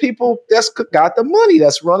they is the people that's got the money,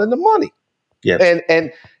 that's running the money. Yeah.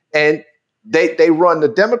 And they run the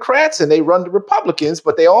Democrats and they run the Republicans,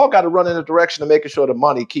 but they all got to run in the direction of making sure the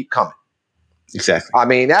money keep coming. Exactly. I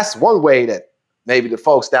mean, that's one way that maybe the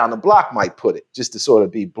folks down the block might put it, just to sort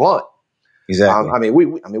of be blunt. Exactly. I mean,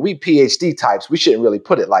 we PhD types. We shouldn't really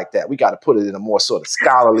put it like that. We got to put it in a more sort of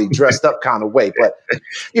scholarly, dressed up kind of way. But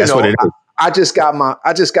what it is. I just got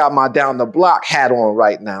my down the block hat on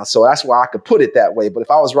right now, so that's why I could put it that way. But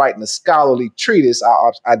if I was writing a scholarly treatise,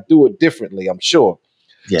 I'd do it differently, I'm sure.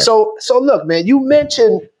 Yeah. So look, man, you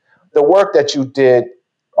mentioned the work that you did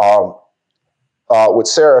with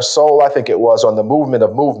Sarah Soul, I think it was, on the movement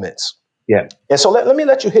of movements. Yeah. And so let me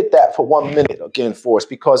let you hit that for 1 minute again for us,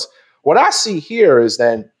 because what I see here is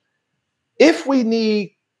then if we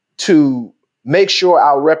need to make sure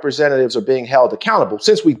our representatives are being held accountable,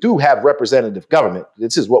 since we do have representative government,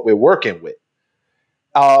 this is what we're working with.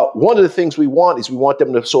 One of the things we want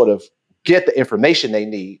them to sort of get the information they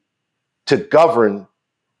need to govern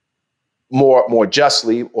more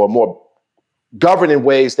justly, or more govern in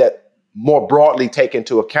ways that more broadly take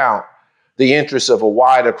into account the interests of a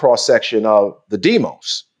wider cross-section of the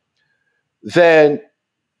demos. Then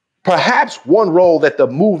perhaps one role that the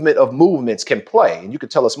movement of movements can play, and you can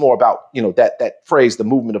tell us more about, that phrase, the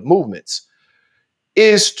movement of movements,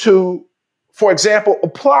 is to, for example,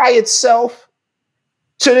 apply itself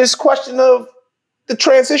to this question of the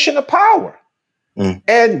transition of power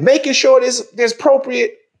and making sure there's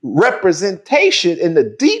appropriate representation in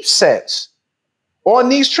the deep sense on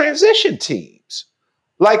these transition teams.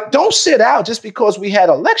 Like, don't sit out just because we had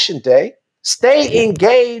election day. Stay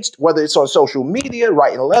engaged, whether it's on social media,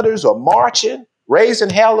 writing letters, or marching, raising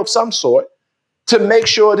hell of some sort, to make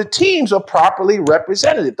sure the teams are properly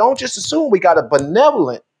represented. Don't just assume we got a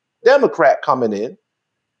benevolent Democrat coming in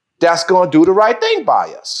that's going to do the right thing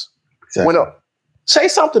by us. Exactly. Say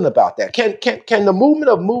something about that. Can the movement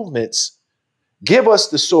of movements give us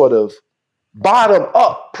the sort of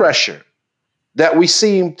bottom-up pressure that we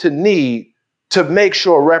seem to need to make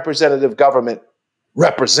sure representative government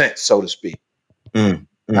represents, so to speak? Now,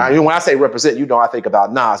 when I say represent, I think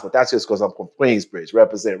about Nas, but that's just because I'm from Queensbridge.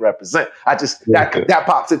 Represent. I just that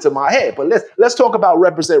pops into my head. But let's talk about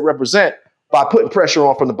represent by putting pressure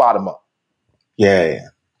on from the bottom up. Yeah.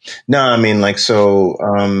 No, I mean,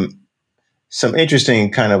 some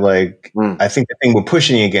interesting kind of I think the thing we're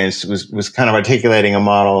pushing against was kind of articulating a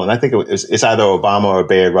model, and I think it's either Obama or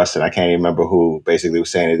Bayard Rustin. I can't even remember who basically was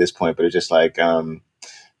saying at this point, but it's just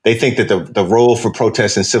they think that the role for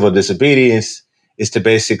protest and civil disobedience is to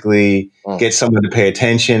basically get someone to pay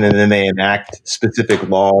attention, and then they enact specific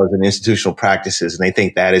laws and institutional practices, and they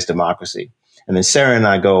think that is democracy. And then Sarah and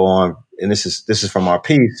I go on, and this is from our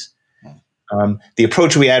piece. The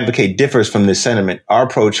approach we advocate differs from this sentiment. Our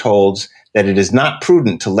approach holds that it is not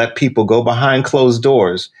prudent to let people go behind closed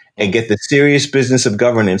doors and get the serious business of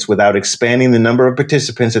governance without expanding the number of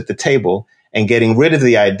participants at the table and getting rid of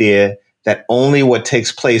the idea that only what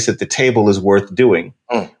takes place at the table is worth doing.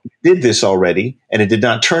 We did this already, and it did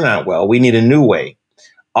not turn out well. We need a new way.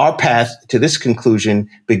 Our path to this conclusion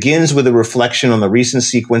begins with a reflection on the recent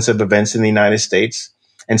sequence of events in the United States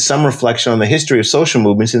and some reflection on the history of social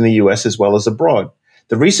movements in the U.S. as well as abroad.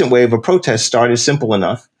 The recent wave of protest started simple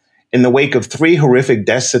enough. In the wake of 3 horrific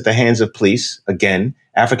deaths at the hands of police, again,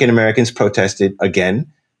 African Americans protested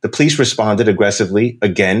again. The police responded aggressively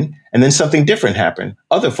again, and then something different happened.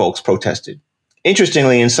 Other folks protested.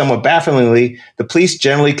 Interestingly and somewhat bafflingly, the police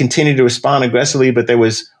generally continued to respond aggressively, but there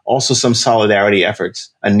was also some solidarity efforts,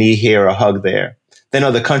 a knee here, a hug there. Then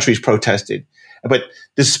other countries protested. But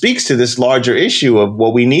this speaks to this larger issue of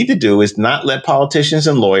what we need to do is not let politicians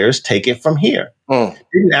and lawyers take it from here.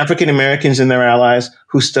 Didn't African Americans and their allies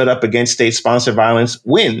who stood up against state-sponsored violence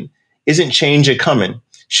win? Isn't change a coming?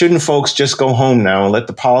 Shouldn't folks just go home now and let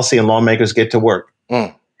the policy and lawmakers get to work?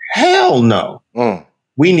 Hell no.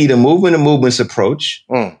 We need a movement of movements approach,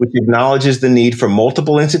 which acknowledges the need for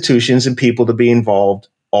multiple institutions and people to be involved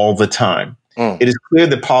all the time. It is clear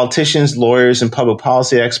that politicians, lawyers, and public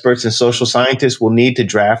policy experts and social scientists will need to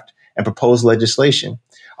draft and propose legislation.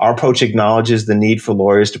 Our approach acknowledges the need for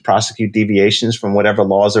lawyers to prosecute deviations from whatever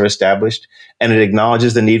laws are established, and it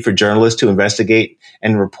acknowledges the need for journalists to investigate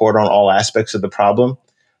and report on all aspects of the problem.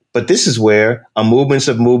 But this is where a movements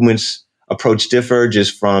of movements approach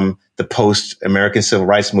diverges from the post-American Civil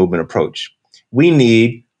Rights Movement approach. We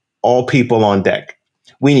need all people on deck.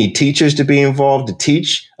 We need teachers to be involved to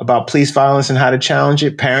teach about police violence and how to challenge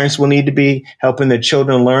it. Parents will need to be helping their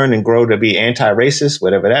children learn and grow to be anti-racist,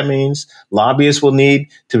 whatever that means. Lobbyists will need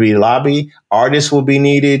to be lobby. Artists will be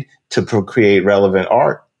needed to create relevant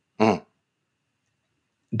art.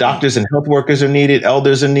 Doctors and health workers are needed.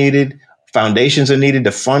 Elders are needed. Foundations are needed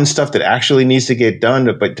to fund stuff that actually needs to get done.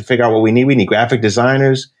 But to figure out what we need graphic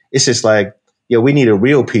designers. It's just like, we need a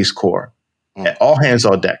real Peace Corps. All hands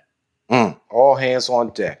on deck. All hands on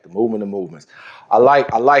deck. The movement of movements. I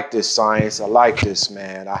like this, Science. I like this,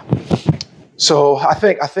 man. So I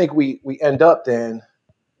think we end up then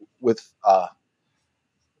with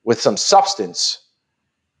some substance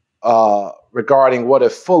regarding what a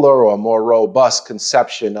fuller or more robust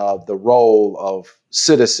conception of the role of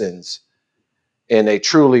citizens in a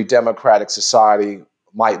truly democratic society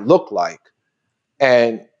might look like.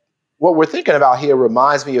 And what we're thinking about here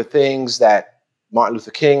reminds me of things that Martin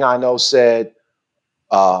Luther King, I know, said,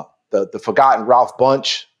 the forgotten Ralph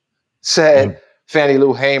Bunche said, Fannie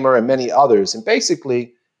Lou Hamer, and many others. And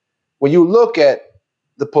basically, when you look at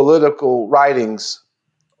the political writings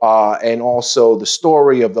and also the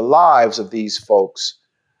story of the lives of these folks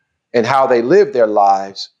and how they lived their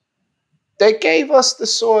lives, they gave us the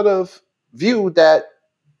sort of view that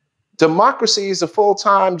democracy is a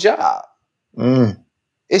full-time job.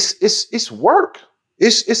 It's work.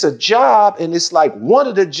 It's a job, and it's like one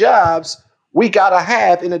of the jobs we gotta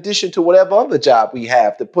have in addition to whatever other job we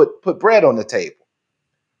have to put bread on the table,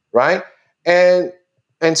 right? And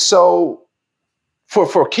so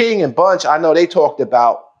for King and Bunche, I know they talked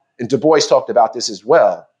about, and Du Bois talked about this as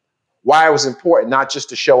well, why it was important not just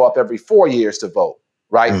to show up every 4 years to vote,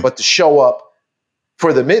 right? But to show up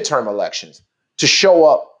for the midterm elections, to show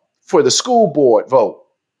up for the school board vote,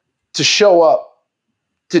 to show up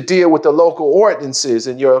to deal with the local ordinances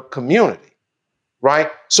in your community, right?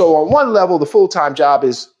 So on one level, the full-time job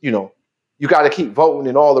is, you got to keep voting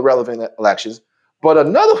in all the relevant elections. But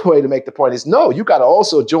another way to make the point is, no, you got to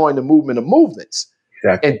also join the movement of movements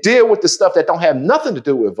and deal with the stuff that don't have nothing to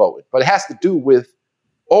do with voting, but it has to do with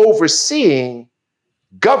overseeing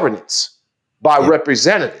governance by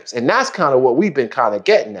representatives. And that's kind of what we've been kind of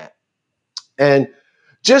getting at. And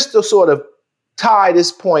just to sort of tie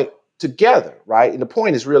this point together, right? And the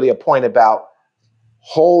point is really a point about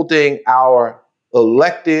holding our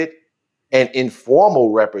elected and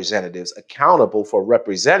informal representatives accountable for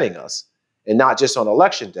representing us, and not just on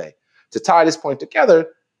election day. To tie this point together,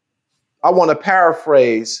 I want to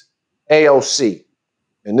paraphrase AOC.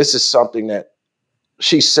 And this is something that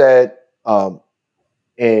she said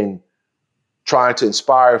in trying to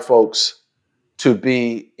inspire folks to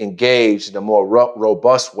be engaged in a more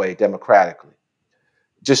robust way democratically.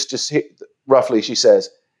 Just roughly, she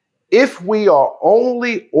says, if we are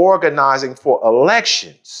only organizing for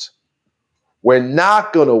elections, we're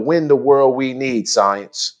not going to win the world we need,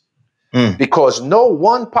 Science. Because no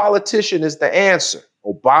one politician is the answer.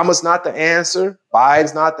 Obama's not the answer.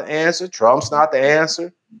 Biden's not the answer. Trump's not the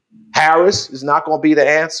answer. Harris is not going to be the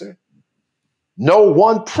answer. No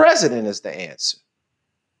one president is the answer.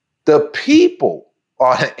 The people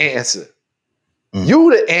are the answer.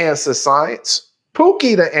 You the answer, Science.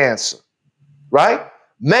 Pookie the answer, right?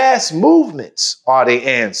 Mass movements are the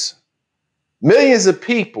answer. Millions of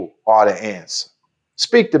people are the answer.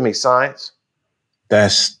 Speak to me, Science.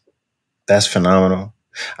 That's phenomenal.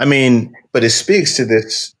 I mean, but it speaks to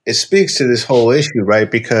this whole issue,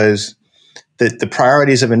 right? Because the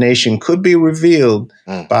priorities of a nation could be revealed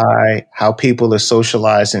by how people are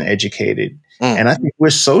socialized and educated. And I think we're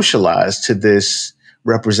socialized to this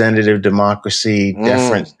representative democracy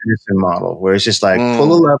deferent citizen model, where it's just like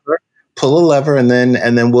pull a lever, and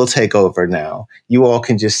then we'll take over now. You all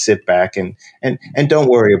can just sit back and don't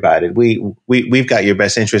worry about it. We've got your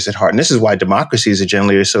best interest at heart. And this is why democracies are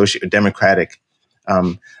generally democratic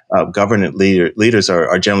government leaders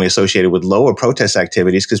are generally associated with lower protest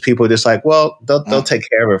activities, because people are just like, well, they'll take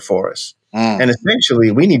care of it for us. And essentially,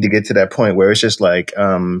 we need to get to that point where it's just like,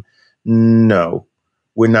 no,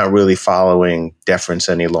 we're not really following deference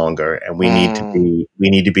any longer, and we need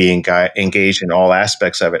to be engaged in all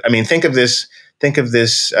aspects of it. I mean, think of this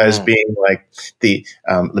as being like the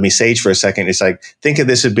let me sage for a second. It's like, think of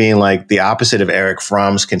this as being like the opposite of Erich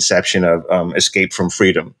Fromm's conception of escape from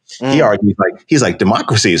freedom. He argues he's like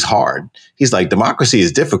democracy is hard. He's like, democracy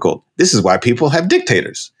is difficult. This is why people have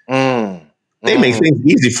dictators. They make things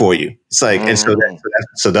easy for you. It's like, and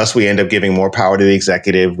so thus we end up giving more power to the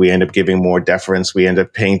executive. We end up giving more deference. We end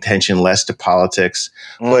up paying attention less to politics.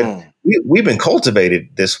 But we've been cultivated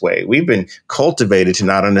this way. We've been cultivated to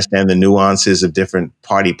not understand the nuances of different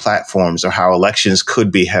party platforms or how elections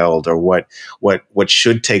could be held or what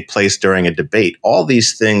should take place during a debate. All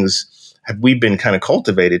these things have we been kind of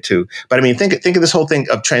cultivated to. But I mean, think of this whole thing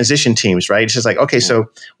of transition teams, right? It's just like, okay,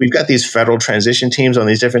 so we've got these federal transition teams on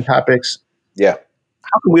these different topics. Yeah.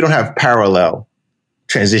 How come we don't have parallel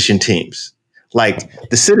transition teams? Like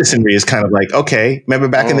the citizenry is kind of like, okay, remember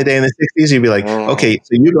back in the day in the 60s, you'd be like, okay, so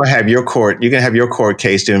you're going to have your court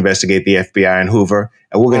case to investigate the FBI and Hoover,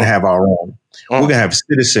 and we're going to have our own. We're going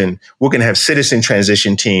to have citizen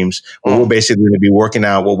transition teams where we're basically going to be working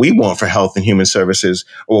out what we want for health and human services,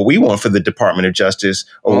 or what we want for the Department of Justice,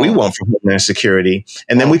 or what we want for Homeland Security.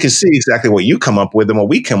 And then we can see exactly what you come up with and what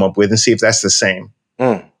we come up with and see if that's the same.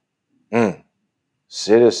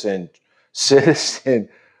 Citizen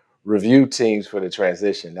review teams for the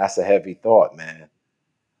transition. That's a heavy thought, man.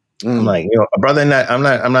 I'm like, brother, I'm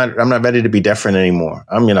not ready to be different anymore.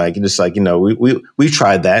 I'm we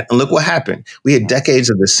tried that and look what happened. We had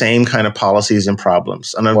decades of the same kind of policies and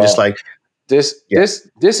problems. And I'm just like, this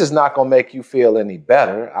is not going to make you feel any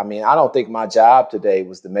better. I mean, I don't think my job today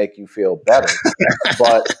was to make you feel better,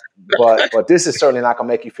 but this is certainly not going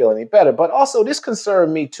to make you feel any better. But also this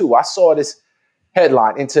concerned me too. I saw this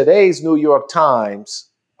headline in today's New York Times.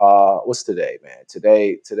 What's today, man?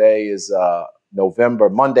 Today is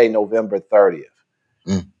Monday, November 30th.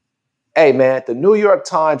 Hey, man, the New York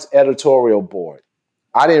Times editorial board.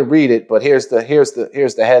 I didn't read it, but here's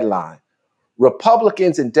the headline.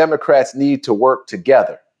 Republicans and Democrats need to work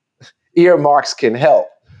together. Earmarks can help.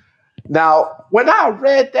 Now, when I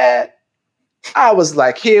read that, I was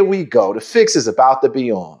like, here we go. The fix is about to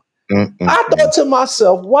be on. I thought to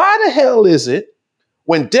myself, why the hell is it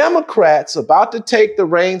when Democrats about to take the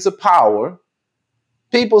reins of power,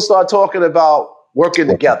 people start talking about working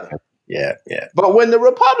together? Yeah. But when the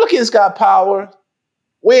Republicans got power,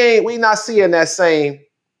 we not seeing that same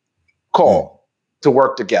call to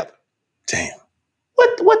work together. Damn.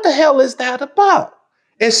 What the hell is that about?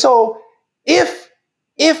 And so if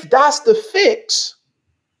that's the fix,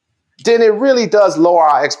 then it really does lower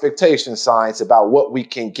our expectation science about what we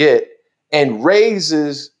can get and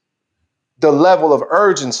raises the level of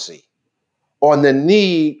urgency on the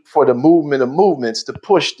need for the movement of movements to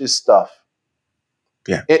push this stuff.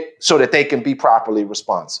 Yeah. So that they can be properly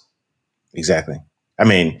responsive. Exactly. I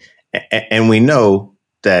mean, and we know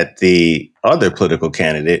that the other political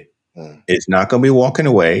candidate is not going to be walking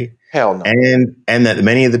away. Hell no. And that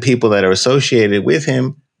many of the people that are associated with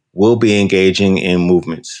him will be engaging in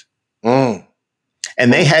movements. And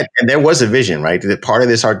there was a vision, right? That part of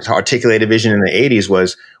this articulated vision in the 80s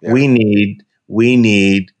was we need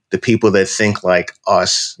the people that think like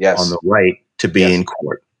us on the right to be in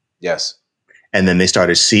court. Yes. And then they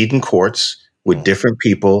started seeding courts with different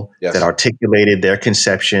people that articulated their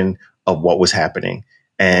conception of what was happening.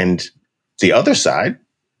 And the other side,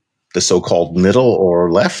 the so-called middle or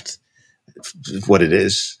left, what it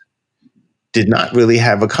is, did not really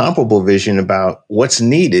have a comparable vision about what's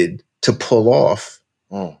needed to pull off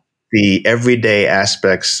the everyday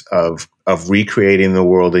aspects of recreating the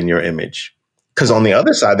world in your image. Because on the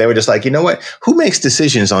other side, they were just like, you know what? Who makes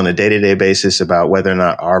decisions on a day-to-day basis about whether or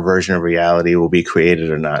not our version of reality will be created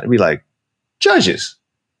or not? It'd be like, judges.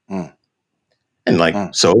 And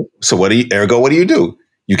like, so what do you do?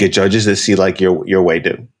 You get judges that see like your way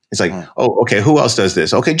do. It's like, oh, okay, who else does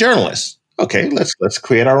this? Okay, journalists. Okay, let's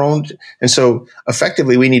create our own. And so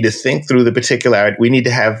effectively, we need to think through the particularity. We need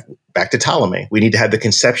to have, back to Ptolemy, we need to have the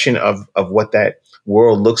conception of what that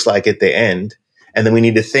world looks like at the end. And then we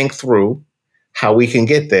need to think through how we can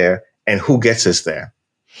get there and who gets us there.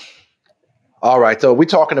 All right, so we're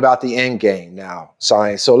talking about the end game now,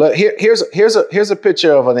 science. So look, here's a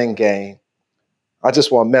picture of an end game. I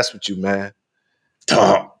just want to mess with you, man.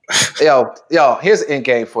 Yo, here's an end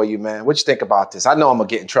game for you, man. What you think about this? I know I'm gonna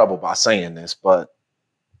get in trouble by saying this, but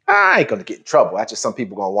I ain't gonna get in trouble. That's just some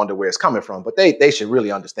people gonna wonder where it's coming from, but they should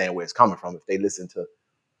really understand where it's coming from if they listen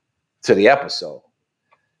to the episode.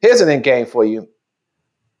 Here's an end game for you.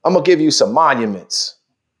 I'm gonna give you some monuments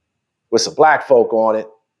with some black folk on it.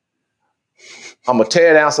 I'm gonna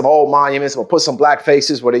tear down some old monuments. I'm gonna put some black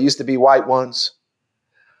faces where there used to be white ones.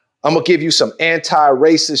 I'm gonna give you some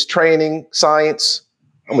anti-racist training science.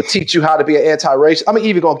 I'm gonna teach you how to be an anti-racist. I'm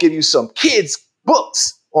even gonna give you some kids'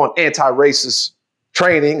 books on anti-racist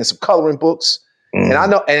training and some coloring books. And I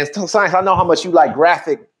know, and science, I know how much you like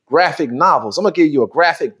graphic novels. I'm gonna give you a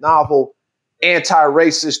graphic novel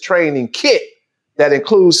anti-racist training kit that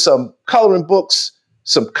includes some coloring books,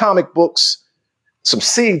 some comic books, some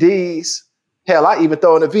CDs. Hell, I even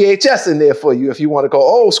throw in a VHS in there for you if you want to go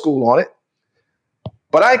old school on it.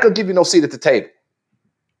 But I ain't gonna give you no seat at the table.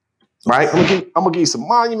 Right? I'm gonna give you some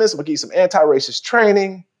monuments, I'm gonna give you some anti-racist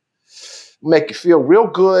training, make you feel real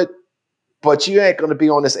good, but you ain't gonna be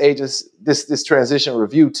on this transition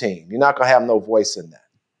review team. You're not gonna have no voice in that.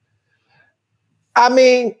 I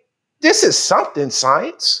mean, this is something,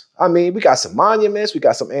 science. I mean, we got some monuments, we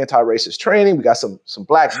got some anti-racist training, we got some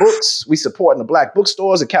black books. We supporting the black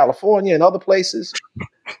bookstores in California and other places.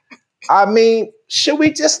 I mean, should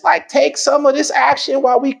we just like take some of this action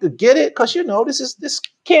while we could get it? Because this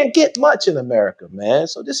can't get much in America, man.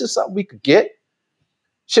 So this is something we could get.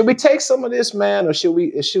 Should we take some of this, man, or should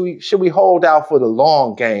we hold out for the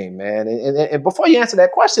long game, man? And before you answer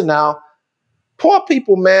that question, now, poor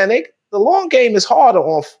people, man, the long game is harder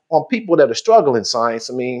on people that are struggling. Science.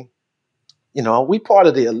 I mean, we part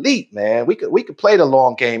of the elite, man. We could play the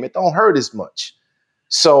long game. It don't hurt as much.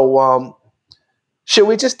 So, should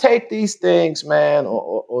we just take these things, man,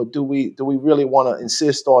 or do we really want to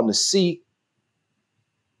insist on the seat?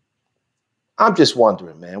 I'm just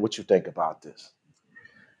wondering, man, what you think about this?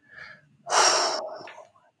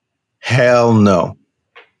 Hell no.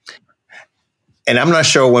 And I'm not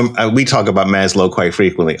sure when we talk about Maslow quite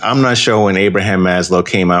frequently. I'm not sure when Abraham Maslow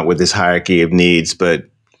came out with this hierarchy of needs, but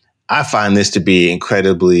I find this to be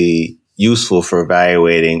incredibly useful for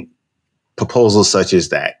evaluating proposals such as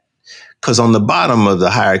that. Because on the bottom of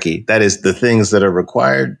the hierarchy, that is the things that are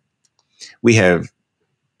required, we have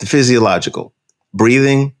the physiological,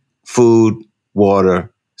 breathing, food,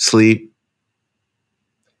 water, sleep.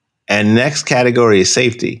 And next category is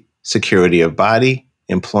safety, security of body,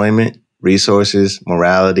 employment, resources,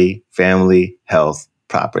 morality, family, health,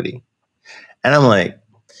 property. And I'm like,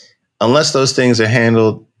 unless those things are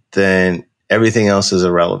handled, then everything else is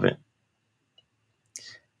irrelevant.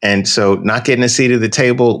 And so not getting a seat at the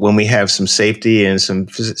table when we have some safety and some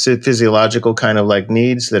physiological kind of like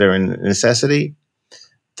needs that are a necessity,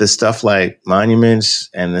 the stuff like monuments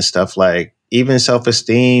and the stuff like even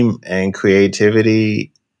self-esteem and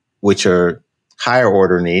creativity, which are higher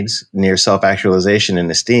order needs near self-actualization and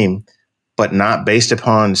esteem, but not based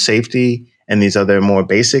upon safety and these other more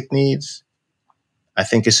basic needs, I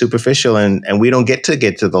think is superficial. And we don't get to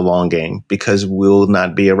the long game because we'll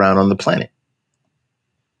not be around on the planet.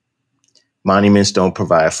 Monuments don't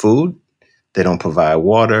provide food. They don't provide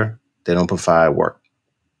water. They don't provide work.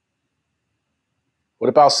 What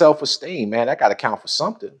about self-esteem, man? That got to count for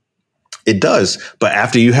something. It does. But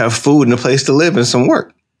after you have food and a place to live and some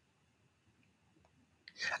work,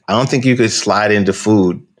 I don't think you could slide into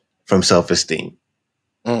food from self-esteem.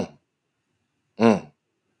 We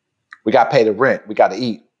got to pay the rent. We got to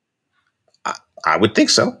eat. I would think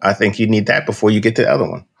so. I think you need that before you get to the other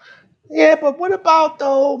one. Yeah, but what about,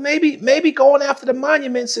 though, maybe going after the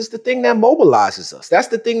monuments is the thing that mobilizes us. That's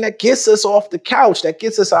the thing that gets us off the couch, that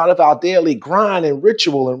gets us out of our daily grind and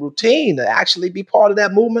ritual and routine to actually be part of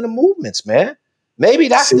that movement of movements, man. Maybe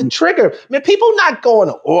that's the trigger. Man, people not going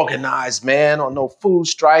to organize, man, or no food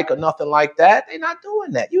strike or nothing like that. They're not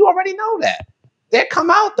doing that. You already know that. They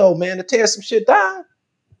come out, though, man, to tear some shit down.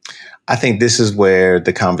 I think this is where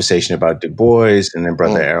the conversation about Du Bois and then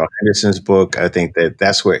Brother Errol Henderson's book, I think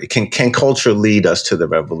that's where can culture lead us to the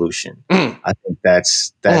revolution. I think that's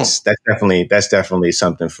definitely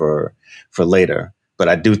something for later. But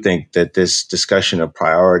I do think that this discussion of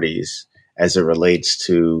priorities as it relates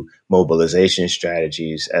to mobilization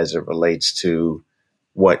strategies, as it relates to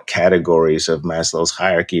what categories of Maslow's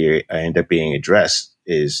hierarchy end up being addressed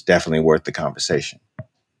is definitely worth the conversation.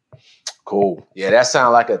 Cool. Yeah, that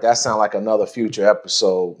sound like another future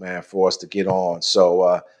episode, man, for us to get on.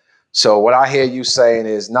 So what I hear you saying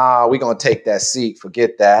is, nah, we're gonna take that seat,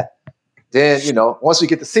 forget that. Then, once we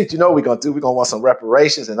get the seat, we're gonna want some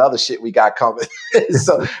reparations and other shit we got coming.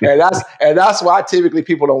 So and that's why typically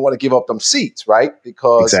people don't want to give up them seats, right?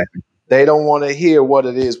 Because they don't want to hear what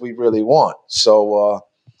it is we really want. So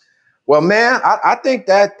well, man, I think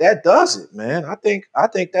that does it, man. I think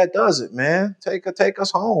that does it, man. Take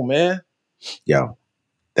us home, man. Yo,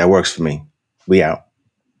 that works for me. We out.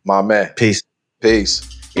 My man. Peace.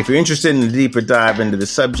 If you're interested in a deeper dive into the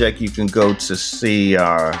subject, you can go to see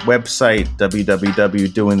our website,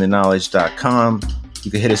 www.doingtheknowledge.com. You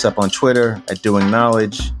can hit us up on Twitter at Doing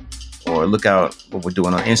Knowledge, or look out what we're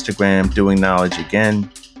doing on Instagram, Doing Knowledge Again.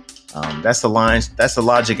 That's the lines. That's the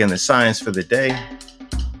logic and the science for the day.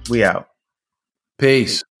 We out.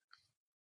 Peace.